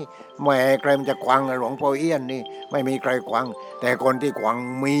ตอนนี้แหมใครมันจะควังหลวงพ่อเอี้ยนนี่ไม่มีใครควังแต่คนที่ควัง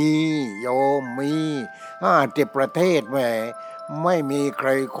มีโยมมี50ประเทศแหมไม่มีใคร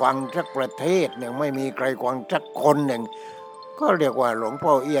ควังสักประเทศหนึ่งไม่มีใครควังสักคนหนึ่งก็เรียกว่าหลวงพ่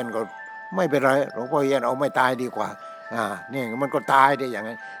อเอี้ยนก็ไม่เป็นไรหลวงพ่อเอี้ยนเอาไม่ตายดีกว่านี่มันก็ตายได้อย่าง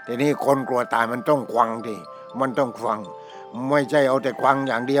นั้นแต่นี่คนกลัวตายมันต้องควังดิมันต้องฟังไม่ใช่เอาแต่ควัง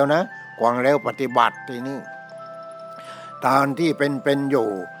อย่างเดียวนะควังแล้วปฏิบัติทีนี้ตอนที่เป็นอยู่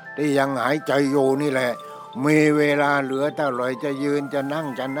ที่ยังหายใจอยู่นี่แหละมีเวลาเหลือเท่าไหร่จะยืนจะนั่ง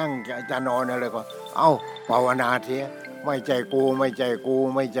จะนอนอะไรก็เอาภาวนาเสียไม่ใจกูไม่ใจกู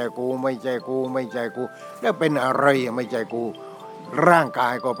ไม่ใจกูไม่ใจกูไม่ใจกูแล้วเป็นอะไรไม่ใจกูร่างกา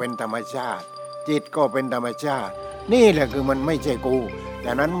ยก็เป็นธรรมชาติจิตก็เป็นธรรมชาตินี่แหละคือมันไม่ใช่กูแ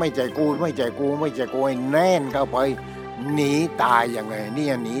ต่นั้นไม่ใจกูไม่ใจกูไม่ใจกูให้แน่นเข้าไปหนีตายยังไงเนี่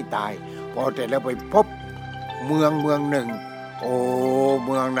ยหนีตายพอเสร็จแล้วไปพบเมืองหนึ่งโอ้เ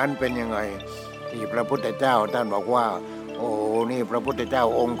มืองนั้นเป็นยังไงที่พระพุทธเจ้าท่านบอกว่าโอ้นี่พระพุทธเจ้า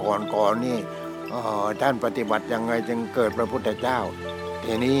องค์ก่อนนี่ท่านปฏิบัติยังไงจึงเกิดพระพุทธเจ้า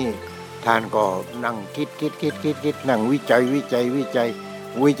ทีนี้ท่านก็นั่งคิดนั่งวิ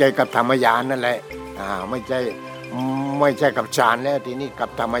จัยกับธรรมญาณนั่นแหละไม่ใช่กับฌานแล้วทีนี้กับ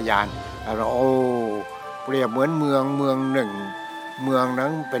ธรรมญาณโอ้เปรียบเหมือนเมืองหนึ่งเมืองนั้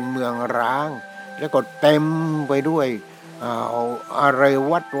นเป็นเมืองร้างแล้วก็เต็มไปด้วยอะไร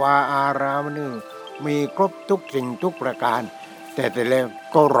วัดวาอารามนี่มีครบทุกสิ่งทุกประการแต่แล้ว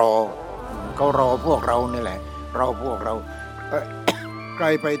ก็รอพวกเรานี่แหละพวกเราใคร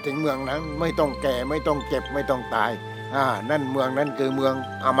ไปถึงเมืองนั้นไม่ต้องแก่ไม่ต้องเจ็บไม่ต้องตายนั่นเมืองนั้นคือเมือง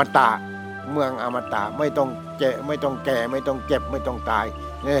อมตะเมืองอมตะไม่ต้องแก่ไม่ต้องเจ็บไม่ต้องตาย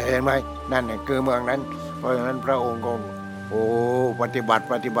นี่เห็นไหมนั่นเนี่ยคือเมืองนั้นเพราะฉะนั้นพระองค์ก็ปฏิบัติ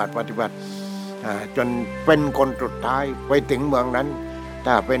จนเป็นคนสุดท้ายไปถึงเมืองนั้น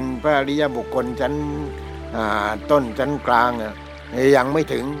ถ้าเป็นพระอริยบุคคลชั้นต้นชั้นกลางยังไม่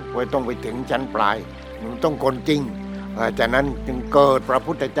ถึงต้องไปถึงชั้นปลายต้องคนจริงจากนั้นจึงเกิดพระ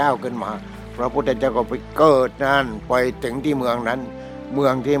พุทธเจ้าขึ้นมาพระพุทธเจ้าก็ไปเกิดนั่นไปถึงที่เมืองนั้นเมื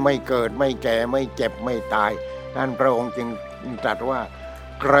องที่ไม่เกิดไม่แก่ไม่เจ็บไม่ตายนั่นพระองค์จึงตรัสว่า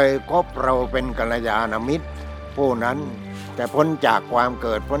ใครคบเราเป็นกัลยาณมิตรผู้นั้นแต่พ้นจากความเ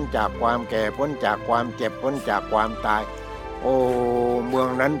กิดพ้นจากความแก่พ้นจากความเจ็บพ้นจากความตายโอ้เมือง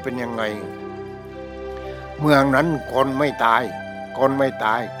นั้นเป็นยังไงเมืองนั้นคนไม่ตาย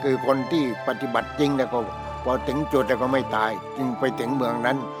คือคนที่ปฏิบัติจริงแล้วก็พอถึงจุดแล้วก็ไม่ตายจึงไปถึงเมือง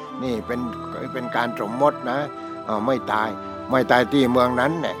นั้นนี่เป็นการสมมตินะไม่ตายที่เมืองนั้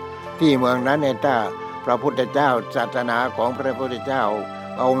นเนี่ยถ้าพระพุทธเจ้าศาสนาของพระพุทธเจ้า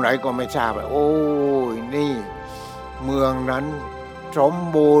องค์ไหนก็ไม่ทราบโอ้ยนี่เมืองนั้นสม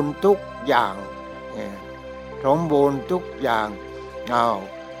บูรณ์ทุกอย่าง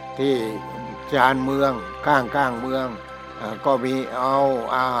ที่ชานเมืองข้างเมืองก็มีเอา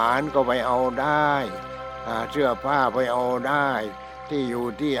อาหารก็ไปเอาได้เสื้อผ้าไปเอาได้ที่อยู่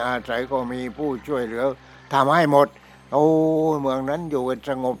ที่อาศัยก็มีผู้ช่วยเหลือทำให้หมดโอ้เมืองนั้นอยู่กัน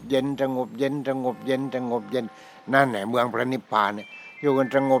สงบเย็นนั่นแหละเมืองพระนิพพานอยู่กัน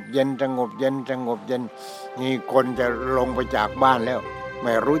สงบเย็นนี่คนจะลงไปจากบ้านแล้วไ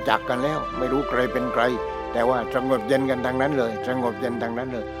ม่รู้จักกันแล้วไม่รู้ใครเป็นใครแต่ว่าสงบเย็นกันทั้งนั้นเลย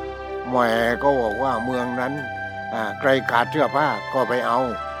แหมก็บอกว่าเมืองนั้นใครขาดเสื้อผ้าก็ไปเอา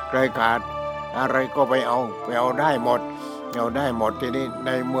ใครขาดอะไรก็ไปเอาได้หมดทีนี้ใน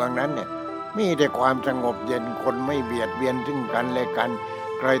เมืองนั้นเนี่ยมีแต่ความสงบเย็นคนไม่เบียดเบียนซึ่งกันและกัน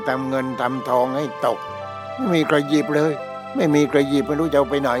ใครทำเงินทำทองให้ตกไม่มีใครหยิบเลยไม่มีใครหยิบไม่รู้จะเอา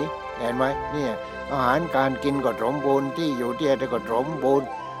ไปไหนเห็นไหมเนี่ยอาหารการกินก็สมบูรณ์ที่อยู่ที่อะไรก็สมบูรณ์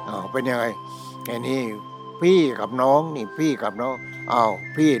เป็นยังไงไอ้นี่พี่กับน้อง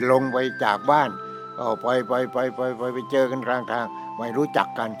พี่ลงไปจากบ้านไปเจอกันกลางทางไม่รู้จัก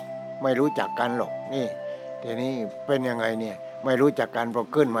กันหรอกนี่ทีนี้เป็นยังไงเนี่ยไม่รู้จักกันพอ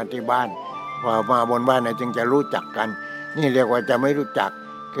ขึ้นมาที่บ้านพอมาบนบ้านเนี่ยจึงจะรู้จักกันนี่เรียกว่าจะไม่รู้จัก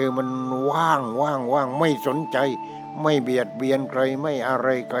คือมันว่างไม่สนใจไม่เบียดเบียนใครไม่อะไร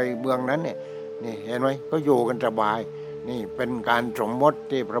ใครเมืองนั้นเนี่ยนี่เห็นไหมก็อยู่กันสบายนี่เป็นการสมมติ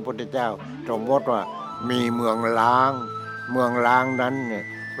ที่พระพุทธเจ้าสมมติว่ามีเมืองล้างนั้นเนี่ย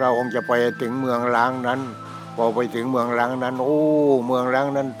พระองค์จะไปถึงเมืองล้างนั้นพอไปถึงเมืองล้างนั้นโอ้เมืองล้าง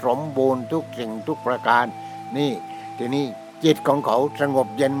นั้นสมบูรณ์ทุกสิ่งทุกประการ นี่ทีนี้จิตของเขาสงบ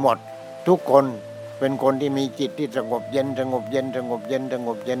เย็นหมดทุกคนเป็นคนที่มีจิตที่สงบเย็นสงบเย็นสงบเย็นสง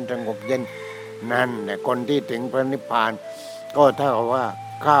บเย็นสงบเย็นนั่นแหละคนที่ถึงพระนิพพานก็เท่ากับว่า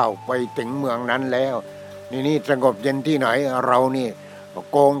เข้าไปถึงเมืองนั้นแล้วนี่สงบเย็นที่ไหนเรานี่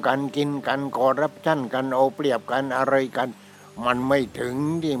โกงกันกินกันคอร์รัปชันกันเอาเปรียบกันอะไรกันมันไม่ถึง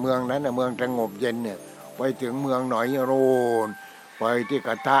ที่เมืองนั้นนะเมืองสงบเย็นเนี่ยไปถึงเมืองหน่อยโรนไปที่ก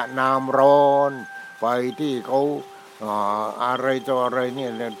ระทะน้ำร้อนไปที่เขาอะไรต่ออะไรเนี่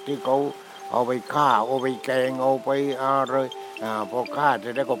ยที่เขาเอาไปฆ่าเอาไปแกงเอาไปอะไรพอฆ่าเสร็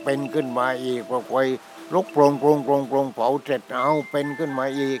จแล้วก็เป็นขึ้นมาอีกพอไฟลุกโปรงเผาเสร็จเอาเป็นขึ้นมา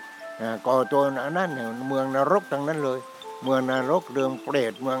อีกก็ตัวนั้นเนี่ยเมืองนรกทั้งนั้นเลยเมืองนรกเมืองเปร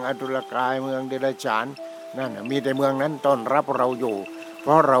ตเมืองอสุรกายเมืองเดรัจฉานนั่นมีแต่เมืองนั้นต้อนรับเราอยู่เพ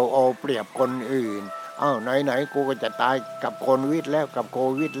ราะเราเอาเปรียบคนอื่นไหนกูก็จะตายกับโควิดแล้วกับโค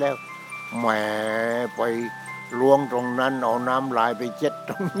วิดแล้วแหมไปล้วงตรงนั้นเอาน้ำลายไปเช็ด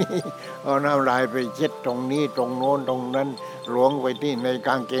ตรงนี้เอาน้ำลายไปเช็ดตรงนี้ตรงโน้นตรงนั้นล้วงไปที่ในก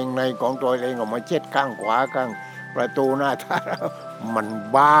างเกงในของตัวเองออกมาเช็ดข้างขวาข้างประตูหน้าท่ามัน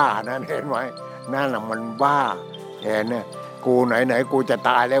บ้านะเห็นไหมนั่นแหละมันบ้าเห็นเนี่ยกูไหนกูจะ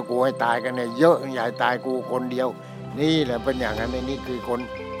ตายแล้วกูให้ตายกันเนี่ยเยอะอย่าตายกูคนเดียวนี่แหละเป็นอย่างนั้นนี่คือคน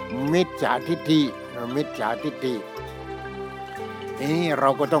มิจฉาทิฏฐินี่เรา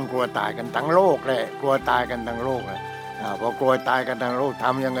ก็ต้องกลัวตายกันทั้งโลกเลยกลัวตายกันทั้งโลกเลยพอกลัวตายกันทั้งโลกท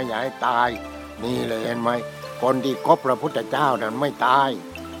ำยังไงอย่าให้ตายนี่เลยเห็นไหมคนที่คบพระพุทธเจ้านั้นไม่ตาย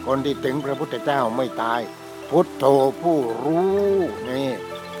คนที่ถึงพระพุทธเจ้าไม่ตายพุทโธผู้รู้นี่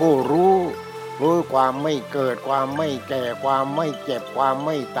ผู้รู้ความไม่เกิดความไม่แก่ความไม่เจ็บความไ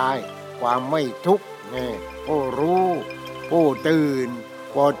ม่ตายความไม่ทุกข์นี่ผู้รู้ผู้ตื่น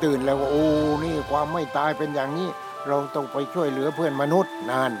พอตื่นแล้วโอ้นี่ความไม่ตายเป็นอย่างนี้เราต้องไปช่วยเหลือเพื่อนมนุษย์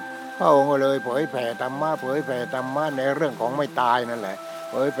นั่นพระองค์ก็เลยเผยแผ่ธรรมะในเรื่องของไม่ตายนั่นแหละ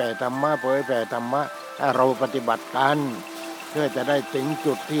เผยแผ่ธรรมะให้เราปฏิบัติกันเพื่อจะได้ถึง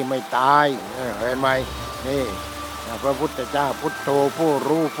จุดที่ไม่ตายเห็นไหมนี่พระพุทธเจ้าพุทโธผู้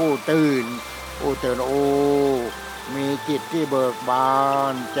รู้ผู้ตื่นโอ้มีจิตที่เบิกบา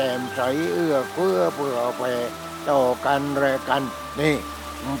นแจ่มใสเอื้อเฟื้อเผื่อแผ่ต่อกันและกันนี่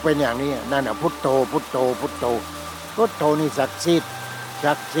มันเป็นอย่างนี้นั่นพุทโธนี่ศักดิ์สิทธิ์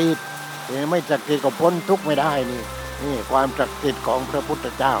ไม่ศักดิ์สิทธิ์ก็พ้นทุกข์ไม่ได้นี่ความศักดิ์สิทธิ์ของพระพุทธ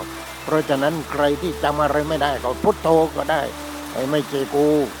เจ้าเพราะฉะนั้นใครที่จำอะไรไม่ได้ก็พุทโธก็ได้ไม่ใช่กู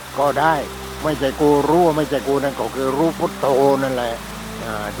ก็ได้ไม่ใช่กูรู้ไม่ใช่กูนั่นก็คือรู้พุทโธนั่นแหละ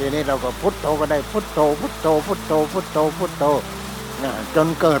ทีนี้เราก็พุทโธก็ได้พุทโธจน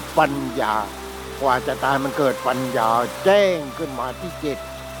เกิดปัญญากว่าจะตายมันเกิดปัญญาแจ้งขึ้นมาที่จิต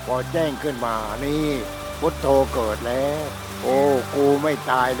พอแจ้งขึ้นมานี่พุทโธเกิดแล้วโอ้กูไม่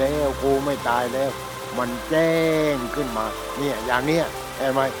ตายแล้วมันแจ้งขึ้นมาเนี่ยอย่างเนี้ยเห็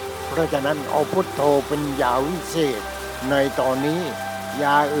นไหมเพราะฉะนั้นเอาพุทโธเป็นยาวิเศษในตอนนี้ย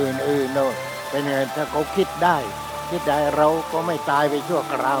าอื่นๆเนอะเป็นไงถ้าเขาคิดได้เราก็ไม่ตายไปชั่ว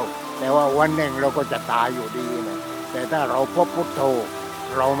คราวแต่ว่าวันหนึ่งเราก็จะตายอยู่ดีนะแต่ถ้าเราพบพุทโธ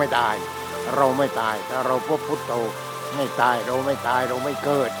เราไม่ตายถ้าเราพบพุทโธไม่ตายเราไม่ตายเราไม่เ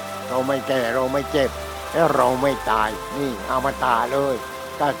กิดเราไม่แก่เราไม่เจ็บและเราไม่ตายนี่อมตะเลย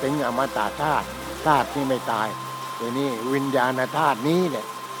ถ้าถึงอมตะธาตุที่ไม่ตายทีนี้วิญญาณธาตุนี้แหละ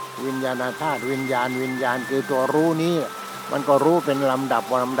วิญญาณธาตุวิญญาณคือตัวรู้นี้มันก็รู้เป็นลำดับ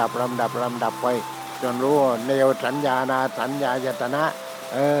ไปจนรู้เนวสัญญานาสัญญายตนะ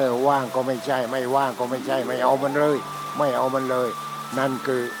ว่างก็ไม่ใช่ไม่ว่างก็ไม่ใช่ไม่เอามันเลยนั่น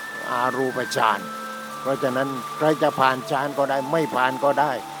คืออารูปฌานเพราะฉะนั้นใครจะผ่านฌานก็ได้ไม่ผ่านก็ไ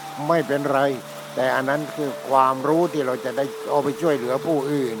ด้ไม่เป็นไรแต่อันนั้นคือความรู้ที่เราจะได้เอาไปช่วยเหลือผู้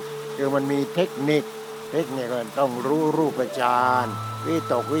อื่นคือมันมีเทคนิคก็ต้องรู้รูปฌานวิ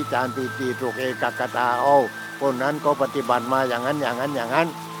ตกวิจารปีติสุขเอกคตาคนนั้นก็ปฏิบัติมาอย่างนั้น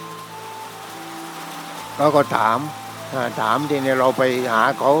เขาก็ถามที่นี่เราไปหา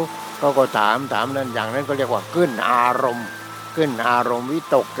เขาก็ถามนั้นอย่างนั้นก็เรียกว่าขึ้นอารมณ์วิ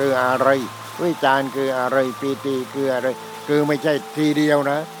ตกคืออะไรวิจารคืออะไรปีติคืออะไรคือไม่ใช่ทีเดียว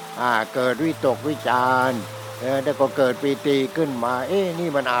นะเกิดวิตกวิจารแล้วก็เกิดปีติขึ้นมานี่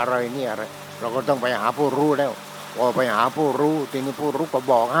มันอะไรนี่อะไรเราก็ต้องไปหาผู้รู้แล้วพอไปหาผู้รู้ทีนี้ผู้รู้ก็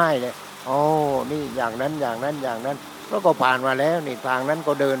บอกให้เลยนี่อย่างนั้นแล้วก็ผ่านมาแล้วนี่ทางนั้น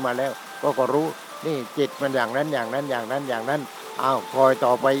ก็เดินมาแล้วก็รู้นี่จิตมันอย่างนั้นคอยต่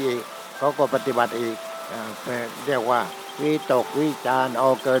อไปอีกเขาก็ปฏิบัติอีกเรียกว่าวิตกวิจาร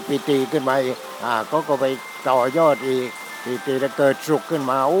เกิดปิติขึ้นมาอีกเขาก็ไปต่อยอดอีกปิติแล้วเกิดสุขขึ้น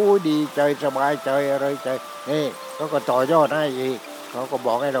มาดีใจสบายใจอะไรใจนี่เขาก็ต่อยอดให้อีกเขาก็บ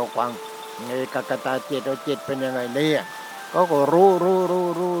อกให้เราฟัง เอกคตาจิตจิตเป็นยังไงเนี่ยเขาก็รู้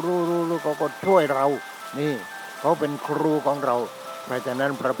เขาก็ช่วยเรานี่เขาเป็นครูของเราเพราะฉะนั้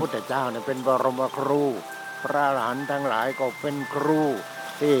นพระพุทธเจ้าเนี่ยเป็นบรมครูพระอรหันต์ทั้งหลายก็เป็นครู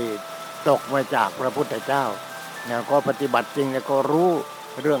ที่ตกมาจากพระพุทธเจ้าเนี่ยก็ปฏิบัติจริงแล้วก็รู้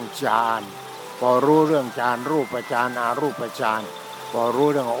เรื่องฌานพอรู้เรื่องฌานรูปฌานอารูปฌานพอรู้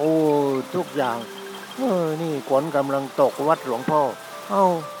เรื่องโอ้ทุกอย่างนี่ฝนกำลังตกวัดหลวงพ่อ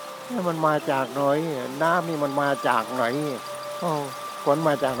นี่มันมาจากไหนน้ำนี่มันมาจากไหนฝนม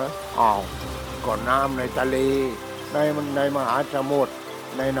าจากไหนก็น้ำในทะเลในมหาสมุทร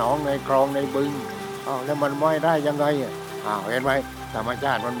ในหนองในคลองในบึงแล้วมันไม่ได้ยังไงเห็นไหมธรรมช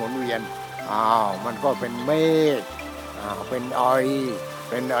าติมันหมุนเวียนมันก็เป็นเมฆเป็นอ้อย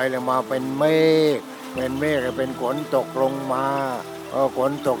แล้วมาเป็นเมฆเป็นฝนตกลงมาฝ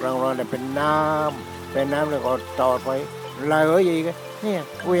นตกลงมาเนี่ยเป็นน้ำแล้วก็ต่อไปไหลอีกเนี่ย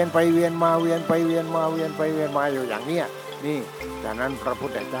เวียนไปเวียนมาเวียนไปเวียนมาอยู่อย่างเนี้ยนี่จากนั้นพระพุท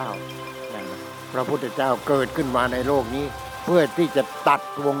ธเจ้าเกิดขึ้นมาในโลกนี้เพื่อที่จะตัด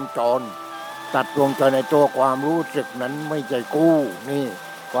วงจรในตัวความรู้สึกนั้นไม่ใช่กู้นี่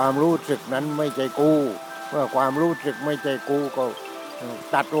ความรู้สึกนั้นไม่ใช่กู้เมื่อความรู้สึกไม่ใช่กู้ก็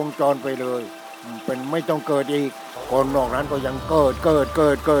ตัดวงจรไปเลยเป็นไม่ต้องเกิดอีกคนนอกนั้นก็ยังเกิด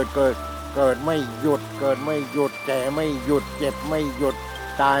ไม่หยุดแก่ไม่หยุดเจ็บไม่หยุด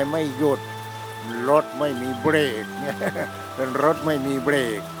ตายไม่หยุดรถไม่มีเบรกเนี่ยเป็นรถไม่มีเบร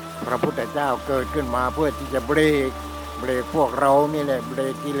กพระพุทธเจ้าเกิดขึ้นมาเพื่อที่จะเบรกพวกเรานี่แหละเบร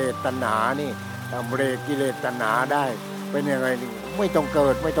กกิเลสตัณหานี่ถ้าเบรกกิเลสตัณหาได้เป็นยังไงนี่ไม่ต้องเกิ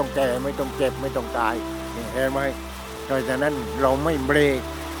ดไม่ต้องแก่ไม่ต้องเจ็บไม่ต้องตายเห็นไหมเพราะฉะนั้นเราไม่เบรก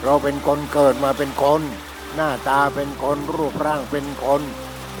เราเป็นคนเกิดมาเป็นคนหน้าตาเป็นคนรูปร่างเป็นคน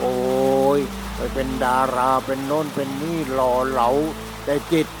โอ้ยไปเป็นดาราเป็นโน้นเป็นนี่หล่อเหลาแต่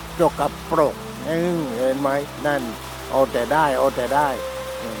จิตจกกับปรกเห็นไหมนั่นเอาแต่ได้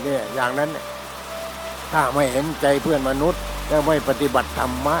เนี่ยอย่างนั้นถ้าไม่เห็นใจเพื่อนมนุษย์แล้วไม่ปฏิบัติธร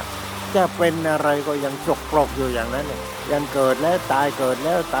รมะจะเป็นอะไรก็ยังจกปรกอยู่อย่างนั้นยังเกิดแล้วตายเกิดแ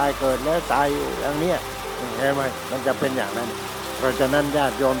ล้วตายเกิดแล้วตายอยู่อย่างเนี้ยเห็นไหมมันจะเป็นอย่างนั้นเพราะฉะนั้นญา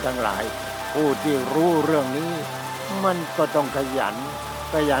ติโยมทั้งหลายผู้ที่รู้เรื่องนี้มันก็ต้องขยัน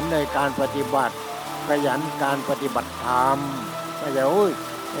ในการปฏิบัติการปฏิบัติธรรมไม่ใช่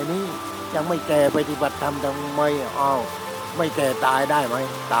ไอ้นี้ยังไม่แก่ปฏิบัติธรรมทำไมไม่แก่ตายได้ไหม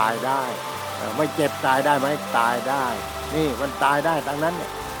ตายได้ไม่เจ็บตายได้ไหมตายได้นี่มันตายได้ทั้งนั้น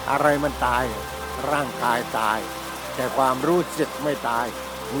อะไรมันตายร่างกายตายแต่ความรู้สึกไม่ตาย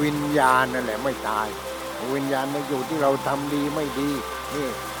วิญญาณนั่นแหละไม่ตายวิญญาณมันอยู่ที่เราทำดีไม่ดีนี่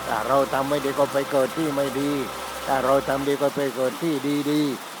ถ้าเราทำไม่ดีก็ไปเกิดที่ไม่ดีถ้าเราทำดีก็ไปเกิดที่ดี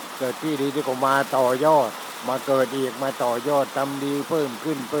เกิดที่ดีที่ก็มาต่อยอดมาเกิดอีกมาต่อยอดทำดีเพิ่ม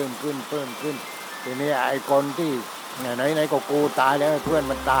ขึ้นทีนี้ไอ้คนที่ไหนก็กูตายแล้วเพื่อน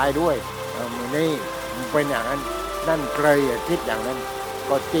มันตายด้วยนี่มันเป็นอย่างนั้นนั่นใครคิดอย่างนั้น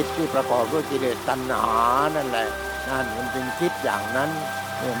ก็จิตที่ประกอบด้วยกิเลสตัณหานั่นแหละนั่นมันจึงคิดอย่างนั้น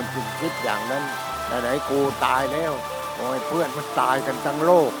เนี่ยมันจึงคิดอย่างนั้นไหนกูตายแล้วโอ้ยเพื่อนมันตายกันทั้งโ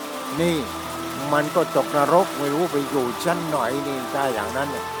ลกนี่มันก็ตกนรกไม่รู้ไปอยู่ชั้นไหนนี่ถ้าอย่างนั้น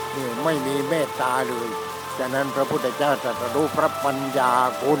นี่ไม่มีเมตตาเลยฉะนั้นพระพุทธเจ้าตรัสรู้พระปัญญา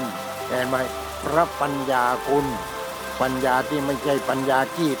คุณเห็นไหมพระปัญญาคุณปัญญาที่ไม่ใช่ปัญญา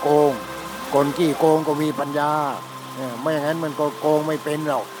ขี้โกงคนขี้โกงก็มีปัญญาไม่อย่างนั้นมันก็โกงไม่เป็น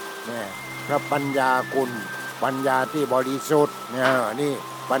หรอกพระปัญญาคุณปัญญาที่บริสุทธิ์นี่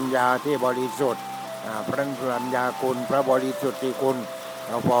ปัญญาที่บริสุทธิ์พระปัญญาคุณพระบริสุทธิ์ที่คุณ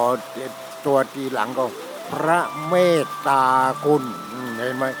พอตัวทีหลังก็พระเมตตาคุณเห็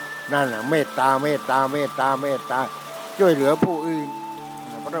นไหมนั่นแหละเมตตาช่วยเหลือผู้อื่น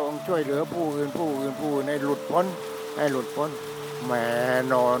พระองค์ช่วยเหลือผู้อื่นให้หลุดพ้นแหม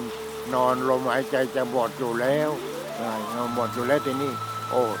นอนลมหายใจจะหมดอยู่แล้วทีนี้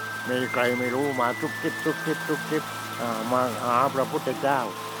โอ้มีใครไม่รู้มาทุกทิศมาหาพระพุทธเจ้า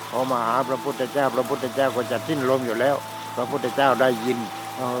พอมาหาพระพุทธเจ้าก็จะสิ้นลมอยู่แล้วพระพุทธเจ้าได้ยิน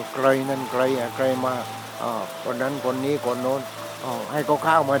ใครนั่นใครมาคนนั้นคนนี้คนโน้นให้เขาเ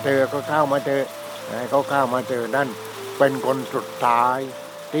ข้ามาเถอะให้เขาเข้ามาเถอะนั่นเป็นคนสุดท้าย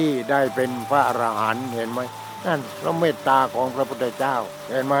ที่ได้เป็นพระอรหันต์เห็นไหมนั่นพระเมตตาของพระพุทธเจ้า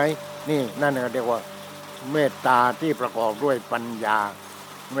เห็นไหมนี่นั่นเรียกว่าเมตตาที่ประกอบด้วยปัญญา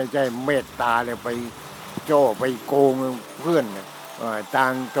ไม่ใช่เมตตาเลยไปโจ้ไปโกงเพื่อนทา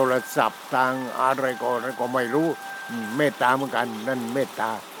งโทรศัพท์ทางอะไรก็ไม่รู้เมตตาเหมือนกันนั่นเมต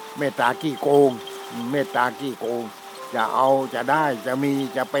ตาขี้โกงจะเอาจะได้จะมี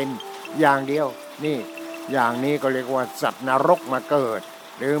จะเป็นอย่างเดียวนี่อย่างนี้ก็เรียกว่าสัตว์นรกมาเกิด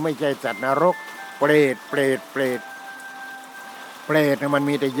หรือไม่ใช่สัตว์นรกเปรตเปรตเปรตเปรตเนี่ยมัน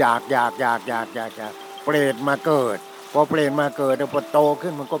มีแต่อยากเปรตมาเกิดพอเปรตมาเกิดพอโตขึ้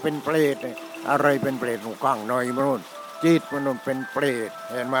นมันก็เป็นเปรตเนี่ยอะไรเป็นเปรตหนูข้างหน่อยมันนู่นจิตมันเป็นเปรต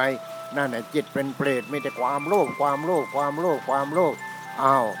เห็นไหมนั่นแหละจิตเป็นเปรตมีแต่ความโลภ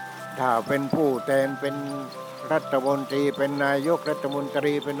อ้าวถ้าเป็นผู้แทนเป็นรัฐมนตรีเป็นนายกรัฐมนต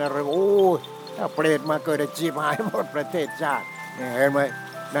รีเป็นอะไรโอ้ถ้าเปรตมาเกิดจีบหายหมดประเทศชาติเห็นไหม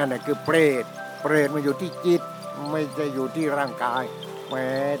นั่นแหละคือเปรตมันอยู่ที่จิตไม่ใช่อยู่ที่ร่างกายแม้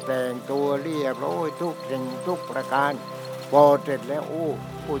แต่งตัวเรียบร้อยทุกสิ่งทุกประการพอเสร็จแล้วโอ้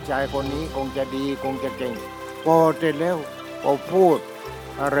ผู้ชายคนนี้คงจะดีคงจะเก่งพอเสร็จแล้วก็พูด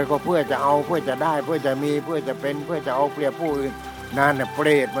อะไรก็เพื่อจะเอาเพื่อจะได้เพื่อจะมีเพื่อจะเป็นเพื่อจะเอาเปรียบผู้อื่นนั่นน่ะเปร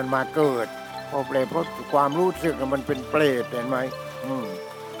ตมันมาเกิดพอเปรตเพราะความรู้สึกมันเป็นเปรตเห็นไหม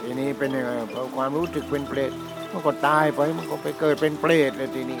ทีนี้เป็นยังไงพอความรู้สึกเป็นเปรตมันก็ตายไปมันก็ไปเกิดเป็นเปรตเลย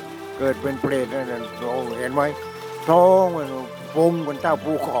ทีนี้เกิดเป็นเปรตนั่นโอ้เห็นไหมท้องมันปุงเป็นเต้า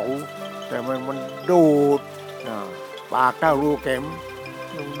ภูเขาแต่มันดูดปากเต้ารูเข็ม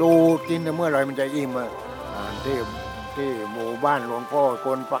ดูดกินเมื่อไรมันจะอิ่มที่หมู่บ้านหลวงพ่อค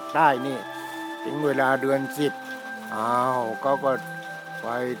นปักใต้นี่ถึงเวลาเดือน10ก็ไป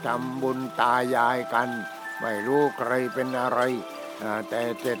ทำบุญตายายกันไม่รู้ใครเป็นอะไรแต่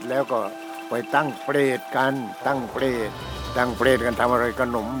เสร็จแล้วก็ไปตั้งเปรตกันตั้งเปรตกันทำอะไรข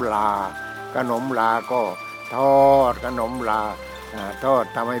นมลาก็ทอดขนมลาทอด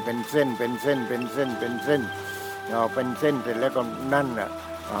ทำให้เป็นเส้นเป็นเส้นเสร็จแล้วก็นั่น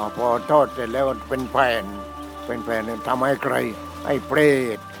พอทอดเสร็จแล้วเป็นแผ่นทำให้ใครให้เปร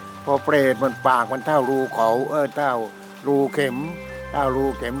ตพอเปรตมันปากมันเท่ารูเขาเท่ารูเข็ม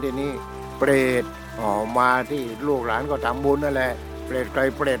ทีนี้เปรตมาที่ลูกหลานก็ทำบุญนั่นแหละเปรตใคร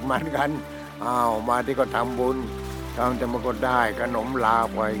เปรตมันกันมาที่ก็ทำบุญแต่มันก็ได้ขนมลา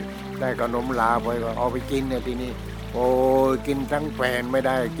ไปก็เอาไปกินเนี่ยทีนี้โอ้ยกินทั้งแผ่นไม่ไ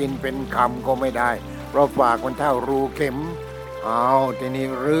ด้กินเป็นคำก็ไม่ได้เพราะปากมันเท่ารูเข็มทีนี้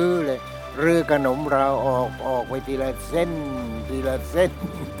รื้อขนมเราออกไปทีละเส้น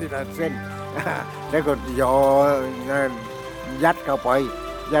แล้วก็ยัดเข้า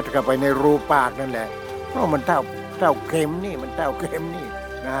ไปในรูปากนั่นแหละเพราะมันเท่าเข็มนี่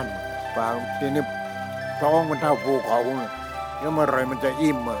นั่นปากทีนี้ท้องมันเท่าภูเขาแล้วเมื่อไรมันจะ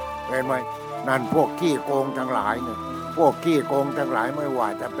อิ่มเห็นไหมนั่นพวกขี้โกงทั้งหลายเนี่ยไม่ว่า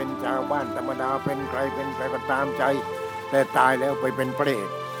จะเป็นชาวบ้านธรรมดาเป็นใครก็ตามใจแต่ตายแล้วไปเป็นเปรต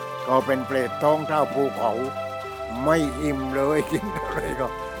ก็เป็นเปรตท้องเท่าภูเขาไม่อิ่มเลยกินอะไรก็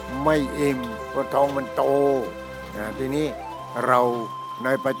ไม่อิ่มเพราะท้องมันโตทีนี้เราใน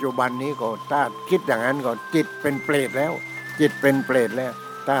ปัจจุบันนี้ก็ถ้าคิดอย่างนั้นก็จิตเป็นเปรตแล้ว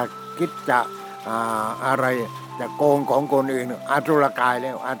ถ้าคิดจะอะไรจะโกงของคนอื่นอาตุรกายแ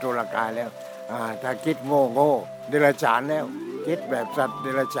ล้วถ้าคิดโง่เดรัจฉานแล้วคิดแบบสัตว์เด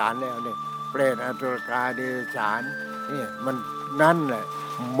รัจฉานแล้วเนี่ยเปรตอาตุรกายเดรัจฉานนี่มันนั่นแหละ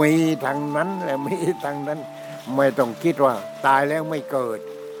มีทางนั้นไม่ต้องคิดว่าตายแล้วไม่เกิด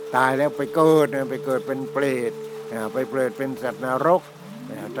ตายแล้วไปเกิดเป็นเปรตไปเปรตเป็นสัตว์นรก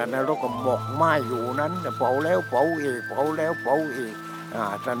ก็หมกไหม้อยู่นั้นเผาแล้วเผาอีก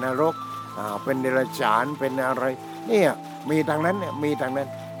สัตว์นรกเป็นเดรัจฉานเป็นอะไรเนี่ยมีทางนั้น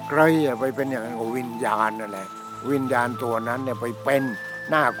ใครไปเป็นอย่างนั้นวิญญาณนั่นแหละวิญญาณตัวนั้นเนี่ยไปเป็น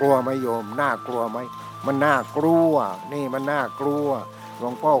น่ากลัวไหมโยมน่ากลัวไหมมันน่ากลัวนี่มันน่ากลัวหลว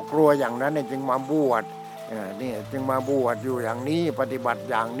งพ่อกลัวอย่างนั้นเนี่ยจึงมาบวชจึงมาบวชอยู่อย่างนี้ปฏิบัติ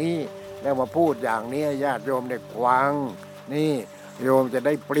อย่างนี้แล้วมาพูดอย่างนี้ญาติโยมได้ฟังนี่โยมจะไ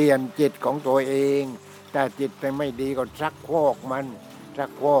ด้เปลี่ยนจิตของตัวเองถ้าจิตไม่ดีก็ซักพอก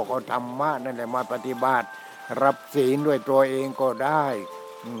เอาธรรมะนั่นแหละมาปฏิบัติรับศีลด้วยตัวเองก็ได้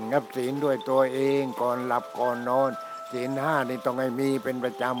รับศีลด้วยตัวเองก่อนหลับก่อนนอนศีล5นี่ต้องให้มีเป็นป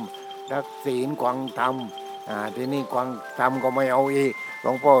ระจำรักศีลกวางธรรมทีนี้กวางธรรมก็ไม่เอาอีกหล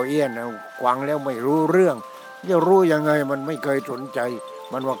วงพ่อเอี้ยนกวางแล้วไม่รู้เรื่องจะรู้ยังไงมันไม่เคยสนใจ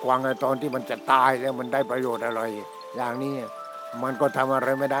มันว่ากวางตอนที่มันจะตายแล้วมันได้ประโยชน์อะไรอย่างนี้มันก็ทำอะไร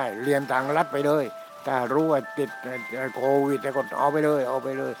ไม่ได้เรียนทางลัดไปเลยถ้ารู้ว่าติดโควิดก็เอาไปเล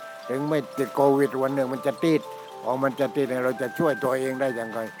ยถึงไม่ติดโควิดวันหนึ่งมันจะติดมันจะติดเราจะช่วยตัวเองได้อย่าง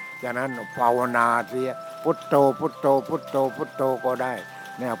ไรฉะนั้นภาวนาเสียพุทโธก็ได้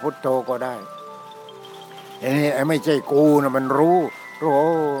เนี่ยพุทโธก็ได้ไม่ใช่กูนะมันรู้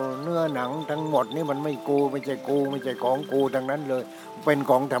เนื้อหนังทั้งหมดนี่มันไม่กูไม่ใช่ของกูทั้งนั้นเลยเป็น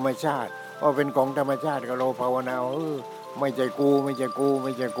ของธรรมชาติพอเป็นของธรรมชาติก็เราภาวนาไม่ใช่กู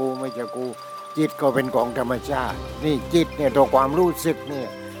จิตก็เป็นของธรรมชาตินี่จิตเนี่ยตัวความรู้สึกเนี่ย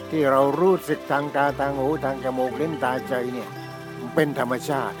ที่เรารู้สึกทางตาทางหูทางจมูกลิ้นตาใจเนี่ย เป็นธรรม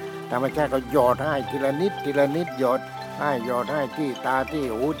ชาติธรรมชาติก็หยอดให้ทีละนิดทีละนิดหยอดให้ที่ตาที่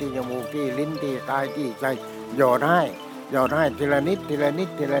หูที่จมูกที่ลิ้นที่กายที่ใจหยอดให้ทีละนิดทีละนิด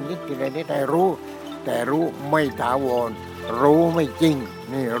ทีละนิดทีละนิดให้รู้แต่รู้ไม่ถาวรรู้ไม่จริง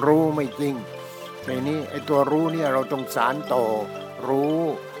นี่รู้ไม่จริงทีนี้ไอ้ตัวรู้เนี่ยเราต้องสานต่อรู้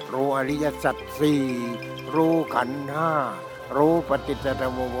อริยสัจสี่รู้ขันธ์ห้ารู้ปฏิจจส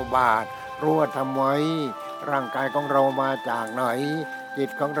มุปบาทรู้ว่าทำไมร่างกายของเรามาจากไหนจิต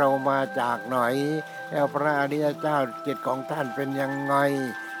ของเรามาจากไหนแล้วพระอริยเจ้าจิตของท่านเป็นยังไง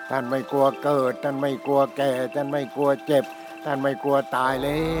ท่านไม่กลัวเกิดท่านไม่กลัวแก่ท่านไม่กลัวเจ็บท่านไม่กลัวตายแ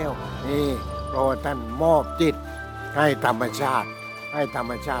ล้วนี่เพราะท่านมอบจิตให้ธรรมชา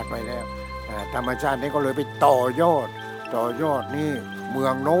ติไปแล้วธรรมชาตินี้ก็เลยไปต่อยอดนี่เมื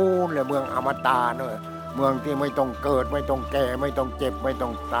องโน้นเลยเมืองอมตะเนอะเมืองที่ไม่ต้องเกิดไม่ต้องแก่ไม่ต้องเจ็บไม่ต้อ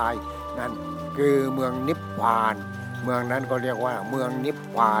งตายนั่นคือเมืองนิพพานเมืองนั้นก็เรียกว่าเมืองนิพ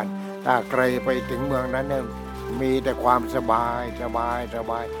พานถ้าใครไปถึงเมืองนั้นเนี่ยมีแต่ความสบาย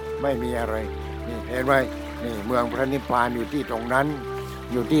ไม่มีอะไรนี่เห็นไหมนี่เมืองพระนิพพานอยู่ที่ตรงนั้น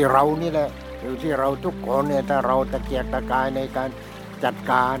อยู่ที่เรานี่แหละอยู่ที่เราทุกคนเนี่ยถ้าเราตะเกียกตะกายในการจัด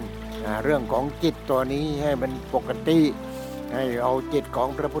การเรื่องของจิตตัวนี้ให้มันปกติให้เอาจิตของ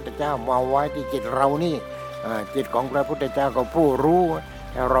พระพุทธเจ้ามาไว้ที่จิตเรานี่จิตของพระพุทธเจ้าก็ผู้รู้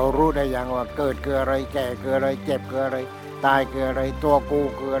แต่เรารู้ได้อย่างว่าเกิดคืออะไรแก่คืออะไรเจ็บคืออะไรตายคืออะไรตัวกู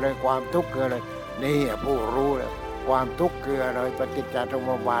คืออะไรความทุกข์คืออะไรนี่ผู้รู้แล้วความทุกข์คืออะไรปฏิจจส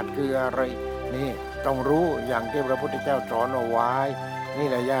มุปบาทคืออะไรนี่ต้องรู้อย่างที่พระพุทธเจ้าสอนเอาไว้นี่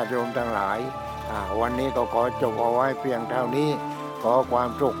แหละญาติโยมทั้งหลายวันนี้ก็ขอจบเอาไว้เพียงเท่านี้ขอความ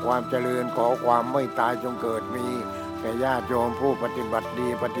สุขความเจริญขอความไม่ตายจงเกิดมีแก่ญาติโยมผู้ปฏิบัติดี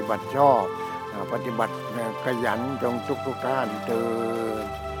ปฏิบัติชอบปฏิบัติขยันจงทุกท่านเถิด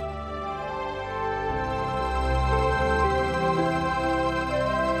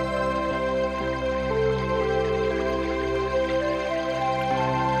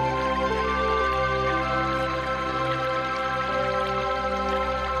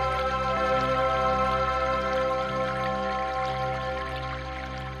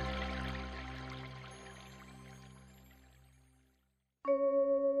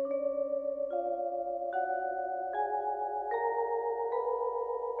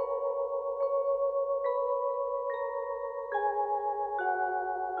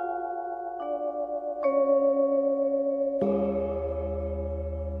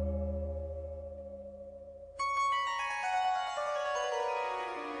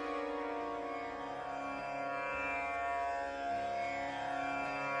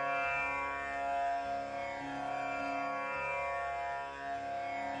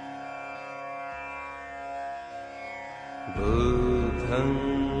बुद्धं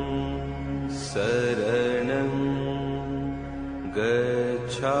शरणं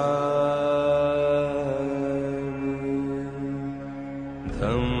गच्छामि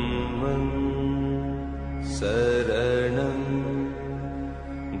धम्मं शरणं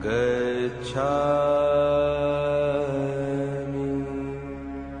गच्छामि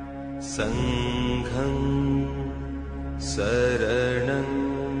संघं शरणं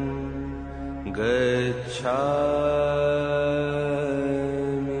गच्छामि